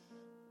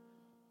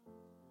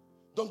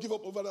 Don't give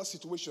up over that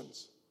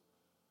situations.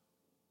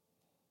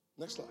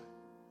 Next slide.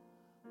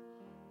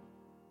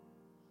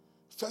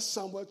 1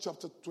 Samuel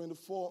chapter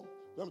 24,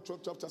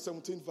 chapter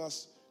 17,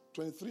 verse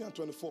 23 and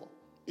 24.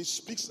 It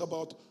speaks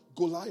about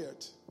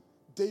Goliath,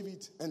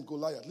 David and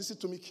Goliath. Listen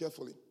to me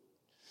carefully.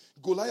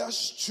 Goliath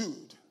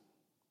stood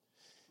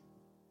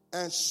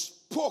and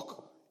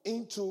spoke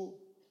into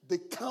the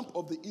camp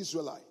of the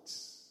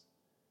Israelites.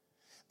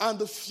 And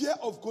the fear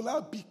of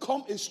Goliath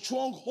became a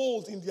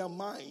stronghold in their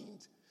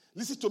mind.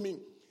 Listen to me.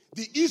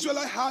 The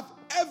Israelites had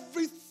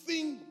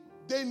everything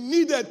they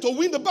needed to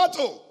win the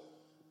battle.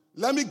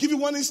 Let me give you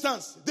one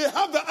instance. They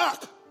have the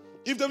ark.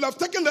 If they would have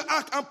taken the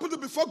ark and put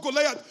it before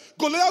Goliath,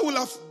 Goliath would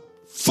have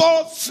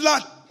fallen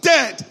flat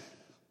dead.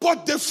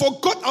 But they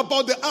forgot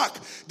about the ark.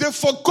 They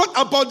forgot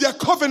about their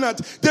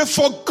covenant. They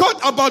forgot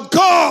about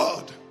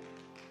God.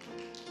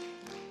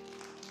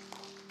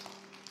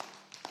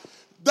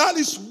 That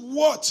is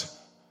what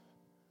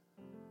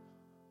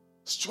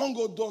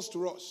stronghold does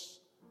to us.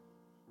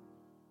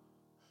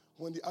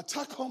 When the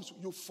attack comes,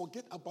 you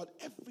forget about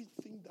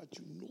everything that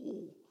you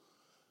know.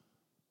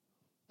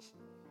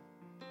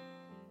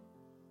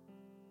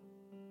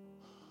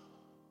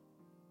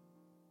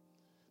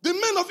 The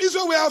men of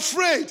Israel were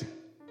afraid.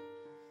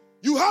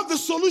 You have the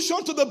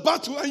solution to the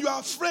battle and you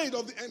are afraid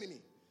of the enemy.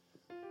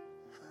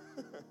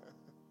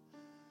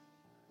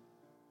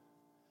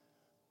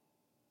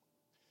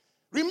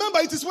 Remember,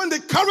 it is when they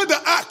carried the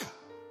ark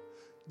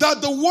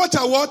that the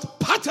water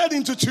parted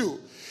into two.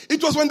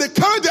 It was when they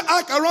carried the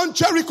ark around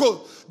Jericho,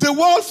 the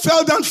wall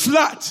fell down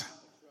flat.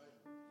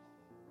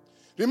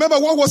 Remember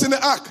what was in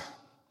the ark?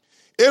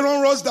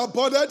 Aaron rods that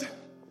budded,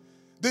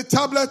 the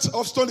tablets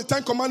of stone, the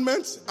 10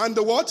 commandments, and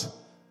the what?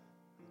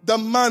 The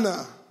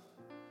manna.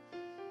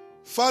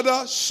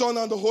 Father, Son,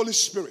 and the Holy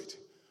Spirit.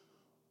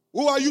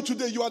 Who are you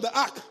today? You are the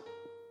ark.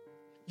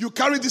 You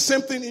carry the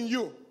same thing in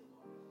you.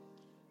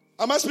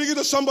 Am I speaking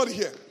to somebody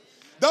here?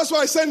 That's why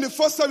I said in the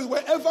first service,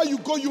 wherever you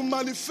go, you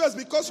manifest.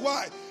 Because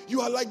why?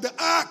 You are like the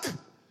ark.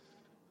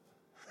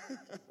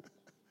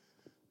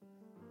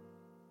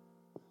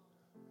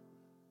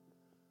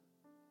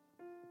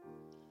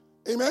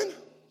 Amen?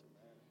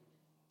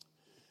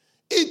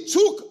 It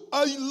took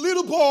a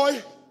little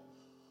boy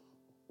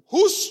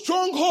whose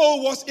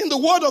stronghold was in the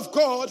word of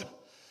God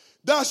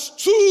that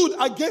stood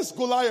against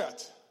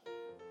Goliath.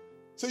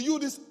 So you,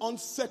 this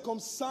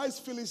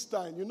uncircumcised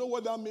Philistine, you know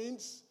what that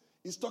means?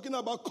 He's talking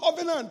about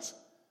covenant.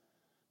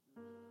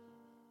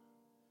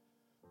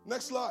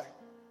 Next slide.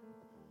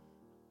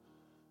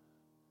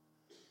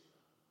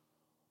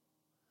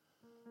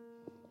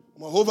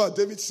 Moreover,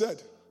 David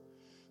said,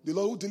 the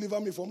Lord will deliver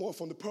me from what?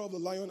 From the power of the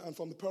lion and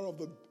from the power of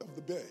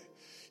the bear.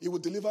 He will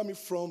deliver me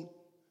from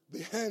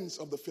the hands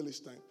of the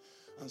Philistine.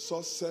 And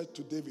Saul said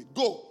to David,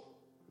 go,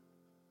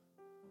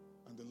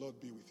 and the Lord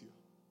be with you.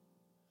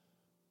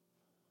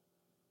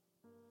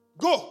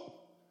 Go,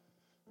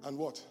 and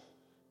what?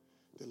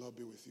 The Lord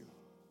be with you.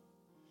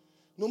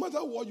 No matter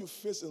what you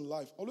face in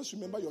life, always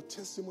remember your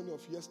testimony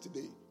of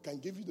yesterday can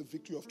give you the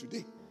victory of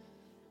today.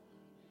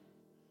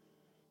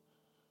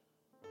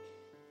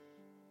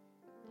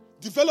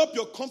 Develop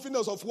your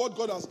confidence of what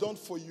God has done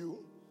for you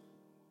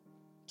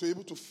to be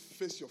able to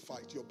face your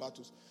fight, your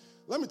battles.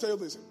 Let me tell you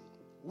this.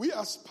 We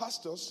as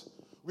pastors,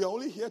 we are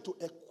only here to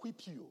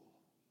equip you.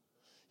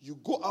 You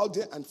go out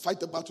there and fight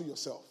the battle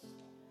yourself.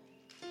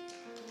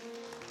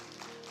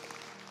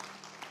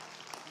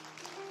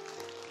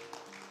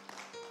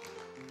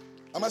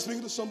 Am I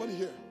speaking to somebody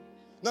here?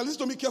 Now listen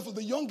to me carefully.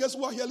 The young guys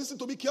who are here, listen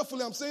to me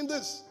carefully. I'm saying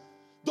this.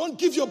 Don't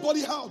give your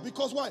body out.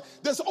 Because why?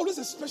 There's always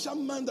a special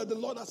man that the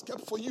Lord has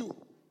kept for you.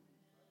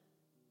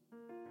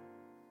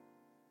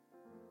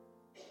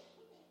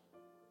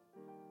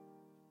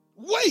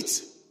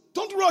 Wait.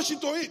 Don't rush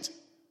into it.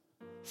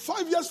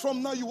 5 years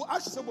from now, you will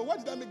ask yourself, well, why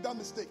did I make that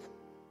mistake?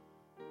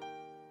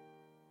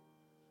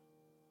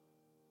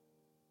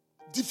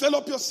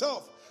 Develop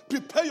yourself.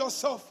 Prepare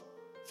yourself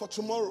for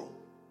tomorrow.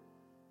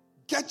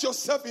 Get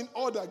yourself in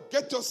order.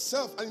 Get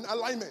yourself in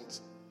alignment.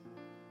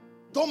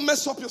 Don't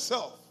mess up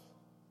yourself.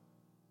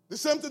 The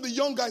same thing the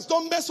young guys.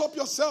 Don't mess up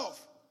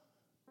yourself.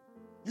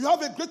 You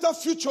have a greater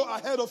future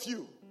ahead of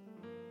you.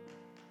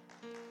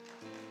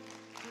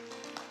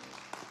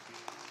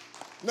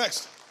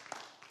 Next.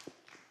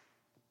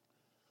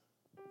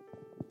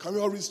 Can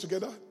we all read this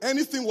together?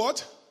 Anything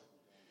what?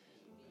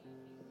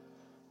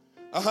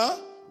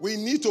 We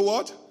need to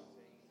what?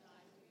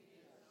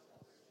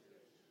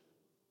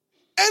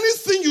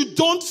 Anything you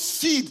don't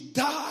feed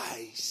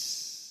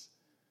dies.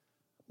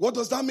 What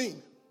does that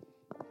mean?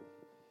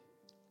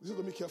 Listen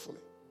to me carefully.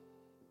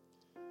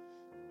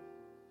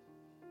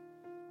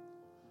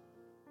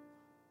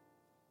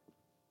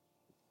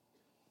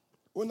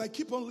 When I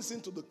keep on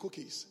listening to the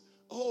cookies,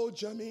 oh,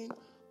 Jermaine,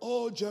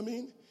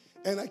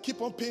 and I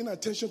keep on paying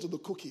attention to the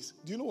cookies,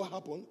 do you know what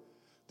happened?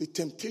 The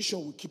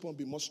temptation will keep on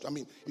being more,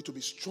 it will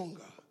be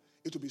stronger.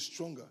 It will be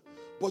stronger.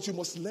 But you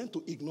must learn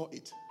to ignore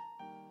it.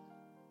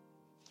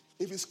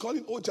 If it's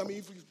calling, oh, Jermaine,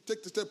 if you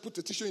take the step, put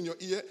the tissue in your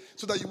ear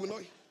so that you will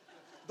not,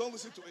 don't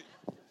listen to it.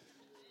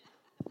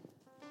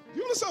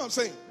 You understand what I'm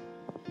saying?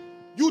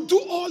 You do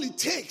all it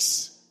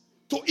takes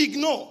to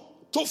ignore,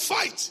 to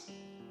fight.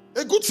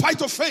 A good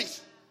fight of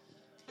faith.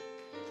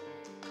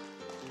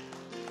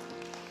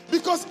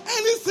 Because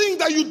anything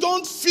that you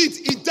don't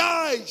feed, it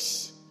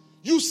dies.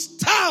 You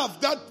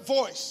starve that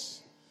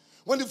voice.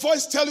 When the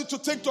voice tells you to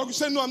take drugs, you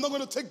say, no, I'm not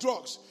going to take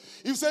drugs.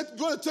 If you said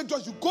you want to take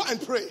drugs, you go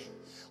and pray.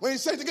 When you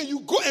say it again,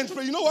 you go and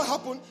pray. You know what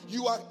happened?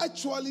 You are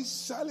actually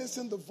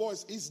silencing the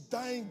voice. It's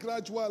dying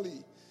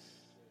gradually.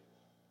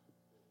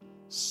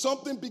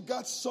 Something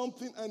begat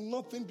something and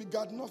nothing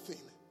begat nothing.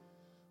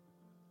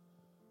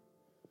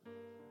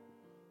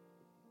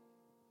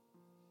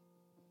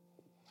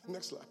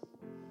 Next slide.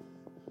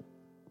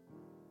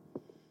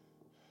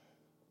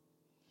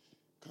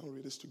 Can we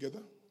read this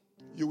together?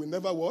 You will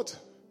never what?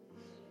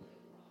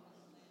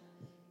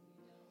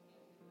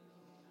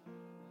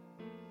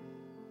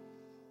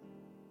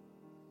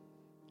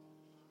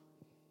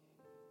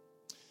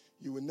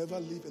 You will never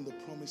live in the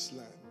promised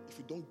land if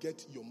you don't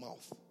get your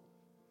mouth.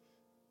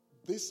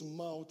 This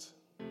mouth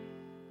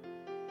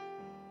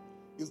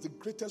is the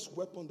greatest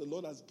weapon the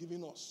Lord has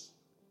given us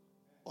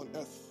on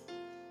earth.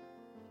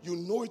 You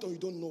know it or you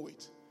don't know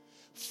it.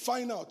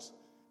 Find out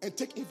and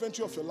take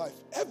inventory of your life.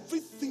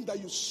 Everything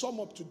that you sum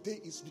up today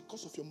is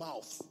because of your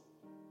mouth.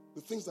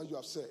 The things that you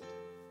have said.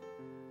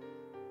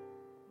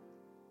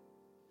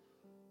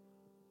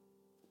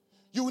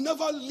 You will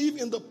never live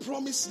in the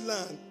promised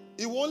land.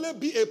 It will only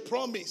be a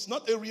promise,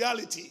 not a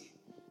reality,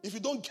 if you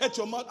don't get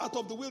your mouth out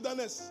of the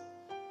wilderness.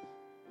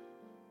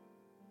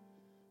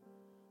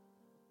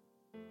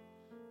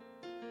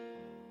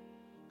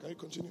 Can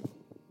you continue?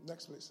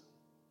 Next, please.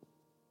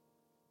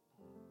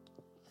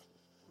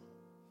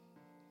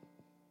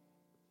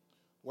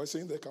 What is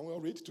saying there? Can we all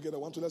read together?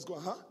 1, 2, let's go.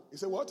 He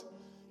said what?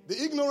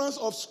 The ignorance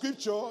of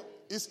Scripture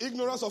is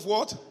ignorance of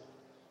what?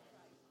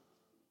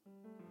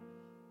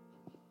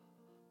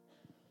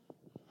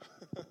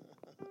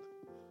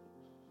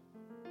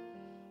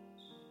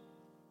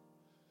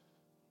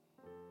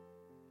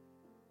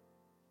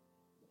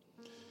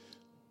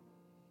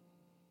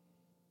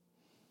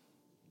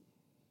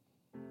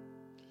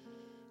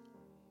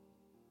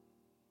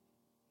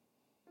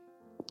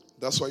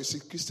 That's why you see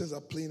Christians are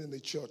playing in the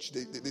church.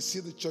 They see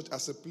the church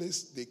as a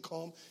place, they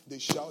come, they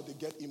shout, they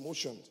get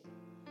emotion.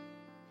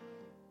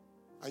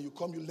 And you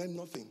come, you learn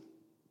nothing.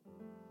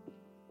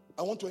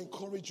 I want to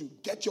encourage you,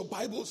 get your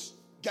Bibles,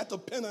 get a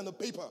pen and a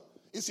paper.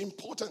 It's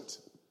important.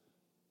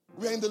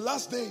 We are in the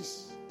last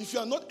days. If you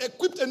are not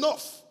equipped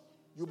enough,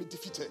 you'll be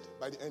defeated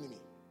by the enemy.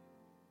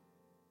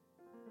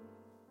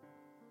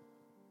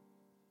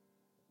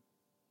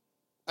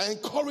 I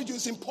encourage you,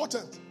 it's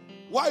important.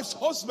 Wives,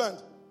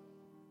 husband,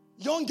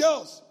 young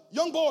girls,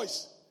 young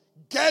boys,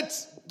 get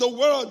the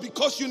word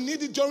because you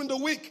need it during the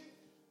week.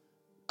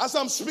 As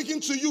I'm speaking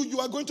to you, you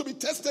are going to be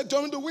tested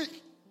during the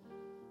week.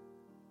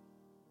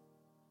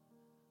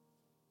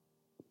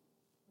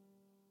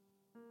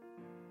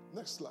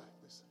 Next slide,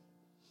 please.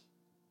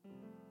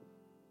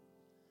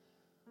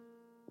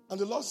 And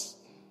the Lord,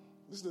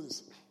 listen to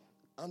this.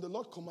 And the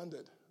Lord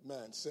commanded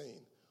man,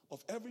 saying,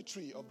 of every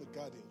tree of the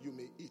garden you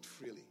may eat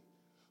freely.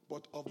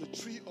 But of the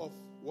tree of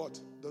what?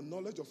 The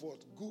knowledge of what?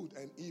 Good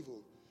and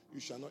evil you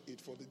shall not eat.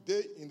 For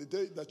in the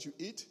day that you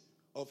eat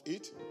of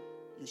it,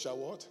 you shall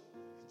what?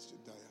 You shall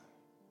die.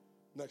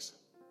 Next.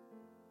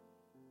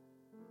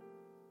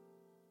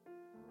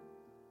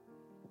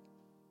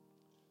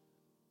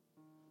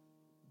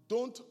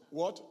 Don't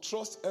what?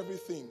 Trust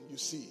everything you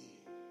see.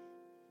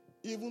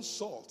 Even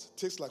salt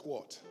tastes like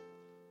what?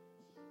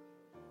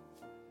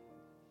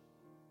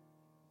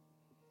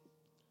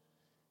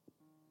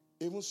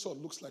 Even salt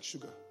looks like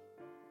sugar.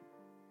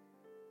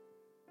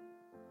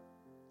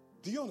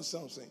 Do you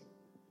understand what I'm saying?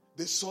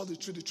 They saw the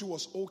tree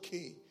was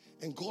okay.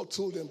 And God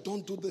told them,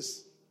 don't do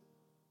this.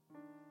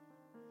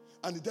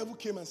 And the devil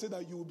came and said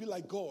that you will be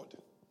like God.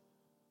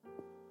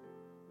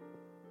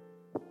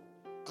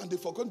 And they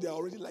forgot they are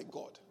already like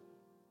God.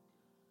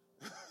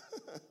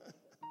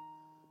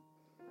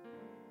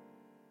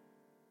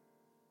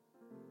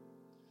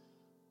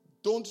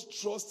 Don't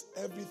trust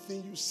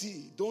everything you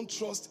see. Don't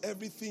trust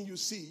everything you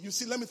see. You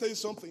see, let me tell you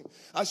something.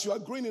 As you are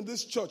growing in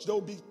this church, there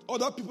will be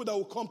other people that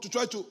will come to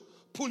try to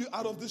pull you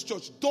out of this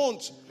church.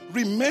 Don't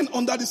remain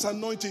under this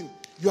anointing.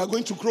 You are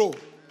going to grow.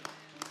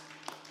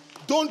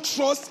 Don't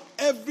trust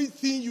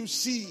everything you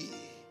see.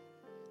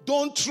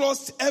 Don't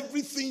trust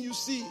everything you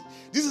see.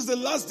 This is the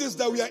last days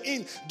that we are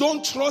in.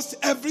 Don't trust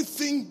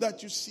everything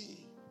that you see.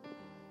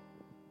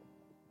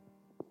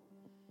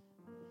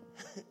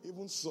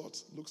 Even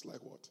salt looks like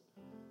what?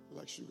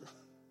 Like sugar.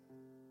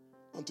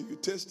 Until you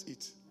taste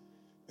it.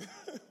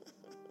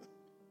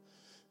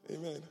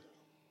 Amen.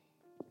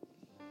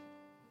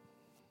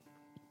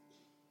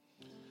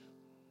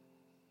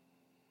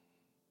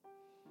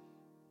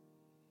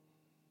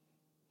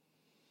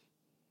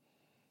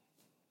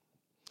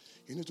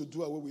 You need to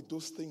do away with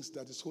those things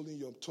that is holding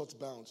your thought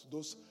bound.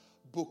 Those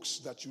books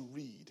that you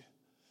read.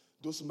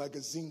 Those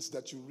magazines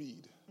that you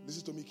read.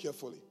 Listen to me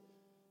carefully.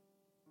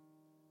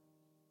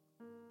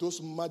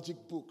 Those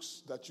magic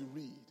books that you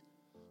read.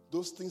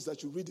 Those things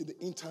that you read in the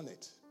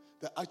internet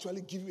that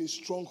actually give you a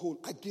stronghold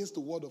against the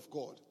word of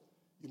God.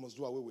 You must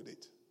do away with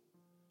it.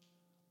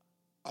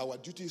 Our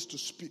duty is to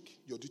speak.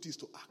 Your duty is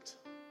to act.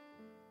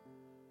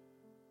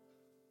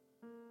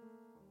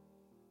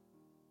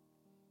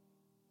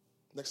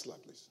 Next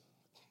slide, please.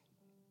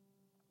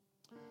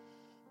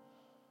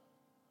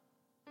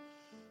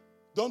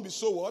 Don't be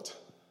so what?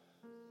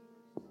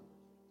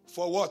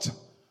 For what?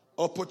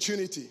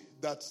 Opportunity.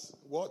 That's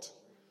what?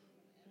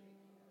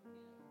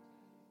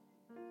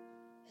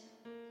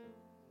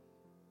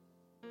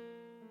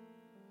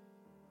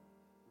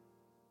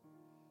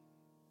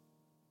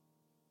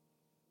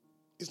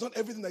 It's not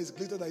everything that is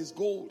glitter that is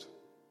gold.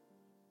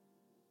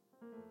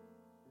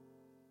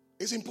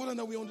 It's important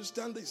that we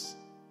understand this.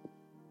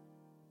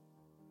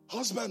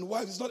 Husband,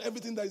 wife, it's not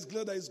everything that is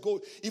glitter that is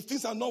gold. If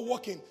things are not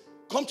working,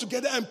 come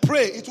together and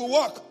pray. It will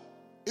work.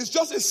 It's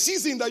just a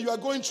season that you are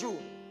going through.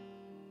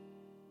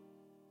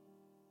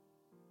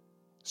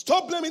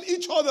 Stop blaming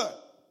each other.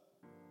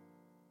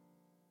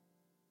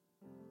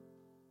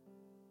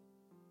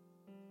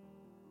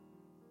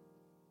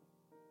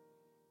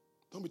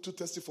 Don't be too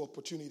thirsty for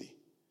opportunity.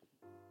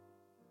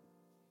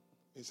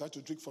 It's hard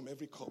to drink from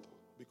every cup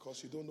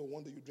because you don't know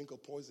one day you drink a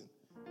poison.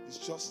 It's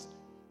just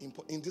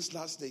in these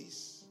last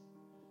days.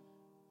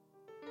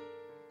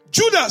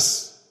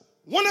 Judas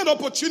wanted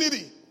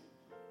opportunity.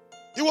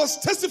 He was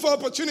thirsty for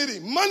opportunity,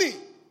 money,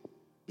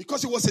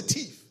 because he was a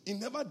thief. He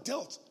never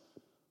dealt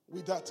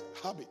with that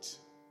habit.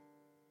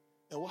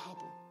 And what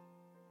happened?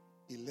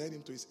 It led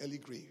him to his early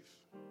grave.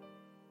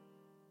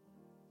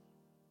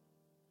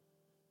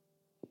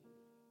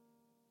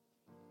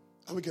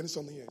 Are we getting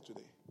something here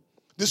today?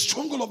 The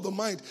stronghold of the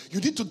mind. You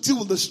need to deal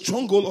with the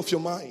stronghold of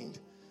your mind.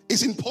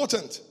 It's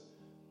important.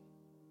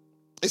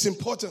 It's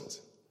important.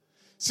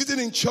 Sitting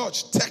in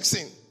church,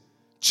 texting,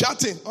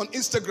 chatting on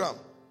Instagram.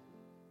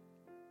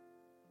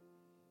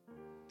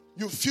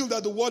 You feel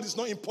that the word is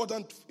not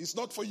important. It's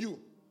not for you.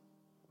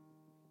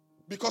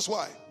 Because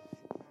why?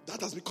 That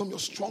has become your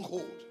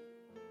stronghold.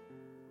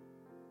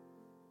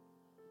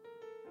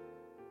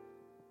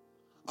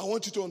 I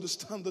want you to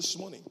understand this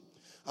morning.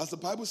 As the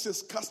Bible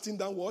says, casting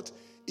down what?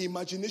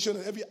 Imagination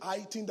and every high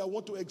thing that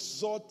want to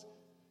exalt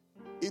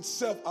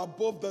itself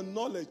above the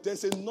knowledge.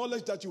 There's a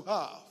knowledge that you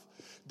have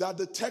that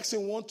the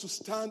texting want to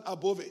stand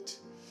above it.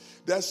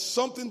 There's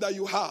something that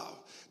you have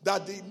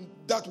that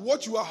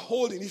what you are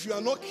holding, if you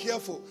are not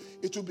careful,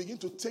 it will begin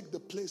to take the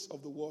place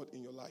of the word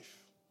in your life.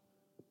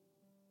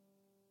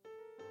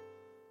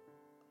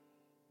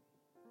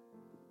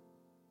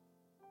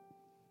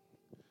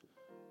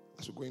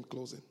 As we go in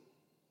closing.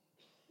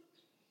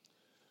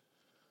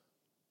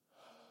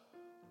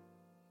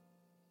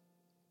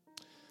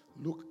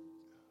 Luke,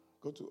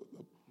 go to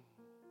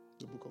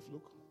the book of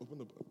Luke. Open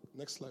the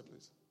next slide,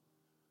 please.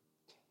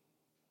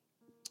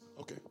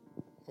 Okay,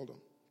 hold on.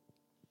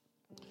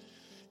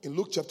 In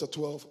Luke chapter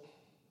 12,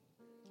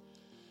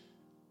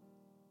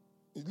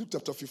 in Luke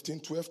chapter 15,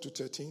 12 to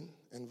 13,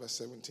 and verse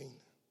 17.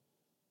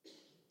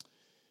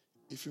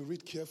 If you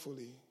read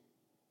carefully,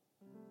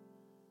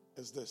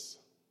 it's this.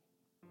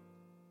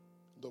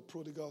 The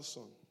prodigal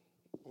son.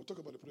 We'll talk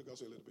about the prodigal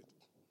son a little bit.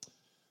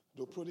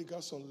 The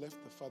prodigal son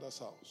left the father's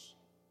house.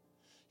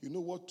 You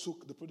know what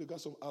took the prodigal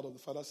son out of the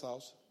father's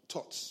house?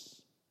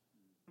 Thoughts.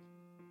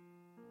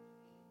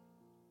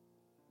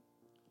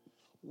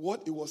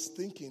 What he was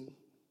thinking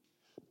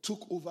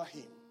took over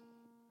him.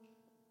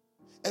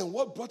 And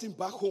what brought him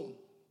back home?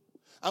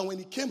 And when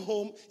he came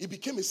home, he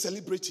became a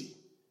celebrity.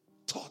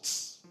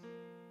 Thoughts.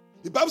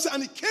 The Bible says,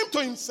 and he came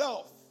to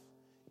himself.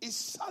 He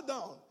sat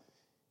down.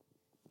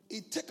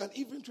 He took an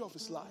inventory of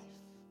his life.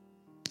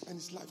 And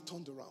his life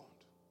turned around.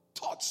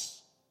 Thoughts.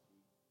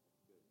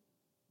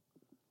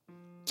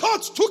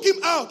 Thoughts took him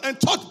out and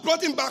thoughts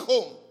brought him back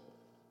home.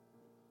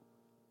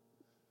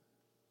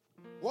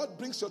 What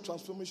brings your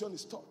transformation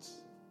is thoughts.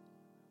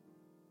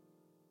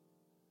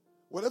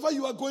 Whatever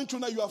you are going through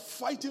now, you are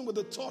fighting with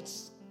the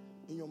thoughts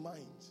in your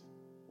mind.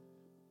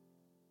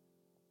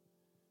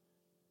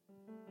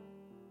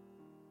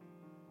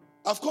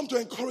 I've come to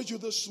encourage you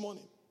this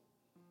morning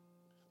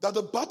that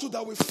the battle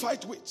that we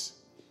fight with,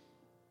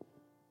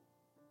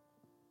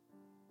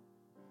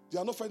 they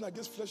are not fighting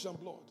against flesh and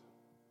blood.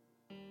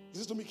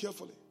 Listen to me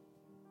carefully.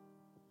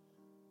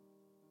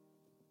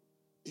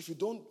 If you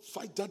don't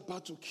fight that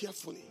battle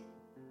carefully,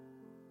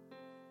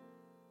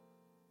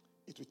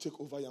 it will take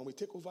over you. And when it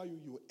take over you,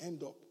 you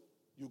end up,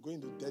 you go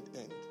into dead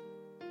end.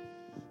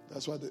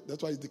 That's why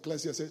it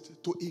declares here, says,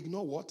 to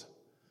ignore what?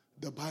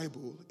 The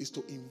Bible is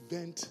to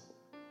invent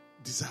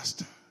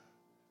disaster.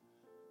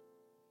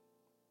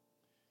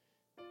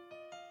 Let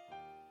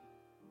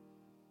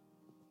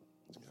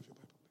me have your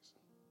Bible, please.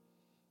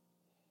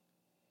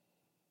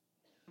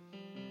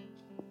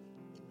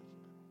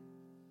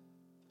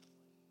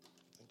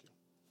 Thank you.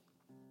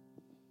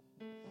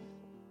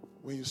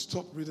 When you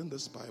stop reading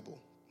this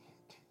Bible,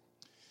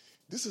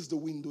 this is the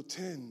window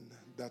 10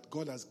 that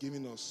God has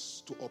given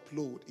us to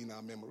upload in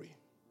our memory.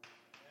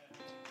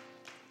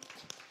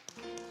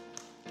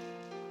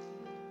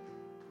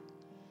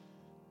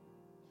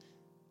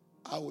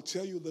 I will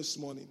tell you this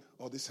morning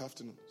or this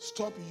afternoon,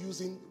 stop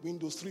using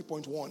Windows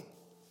 3.1.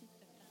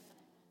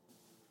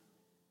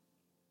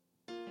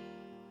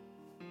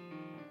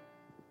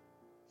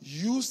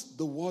 Use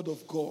the Word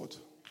of God.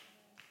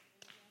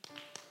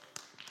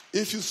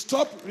 If you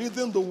stop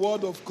reading the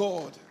Word of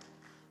God,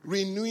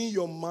 renewing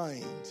your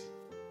mind,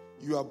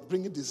 you are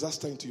bringing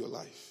disaster into your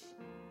life.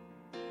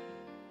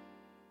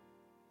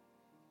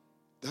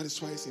 That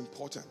is why it's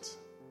important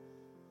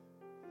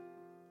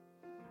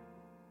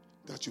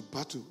that you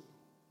battle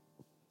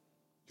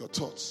your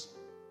thoughts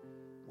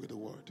with the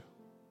word.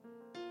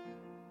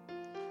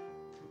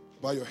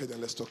 Bow your head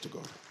and let's talk to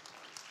God.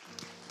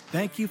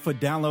 Thank you for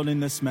downloading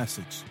this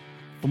message.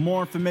 For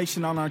more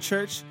information on our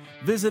church,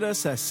 visit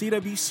us at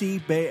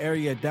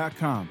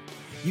cwcbayarea.com.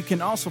 You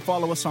can also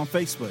follow us on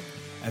Facebook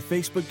at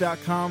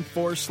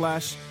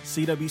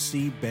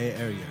facebook.com/CWC Bay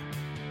Area.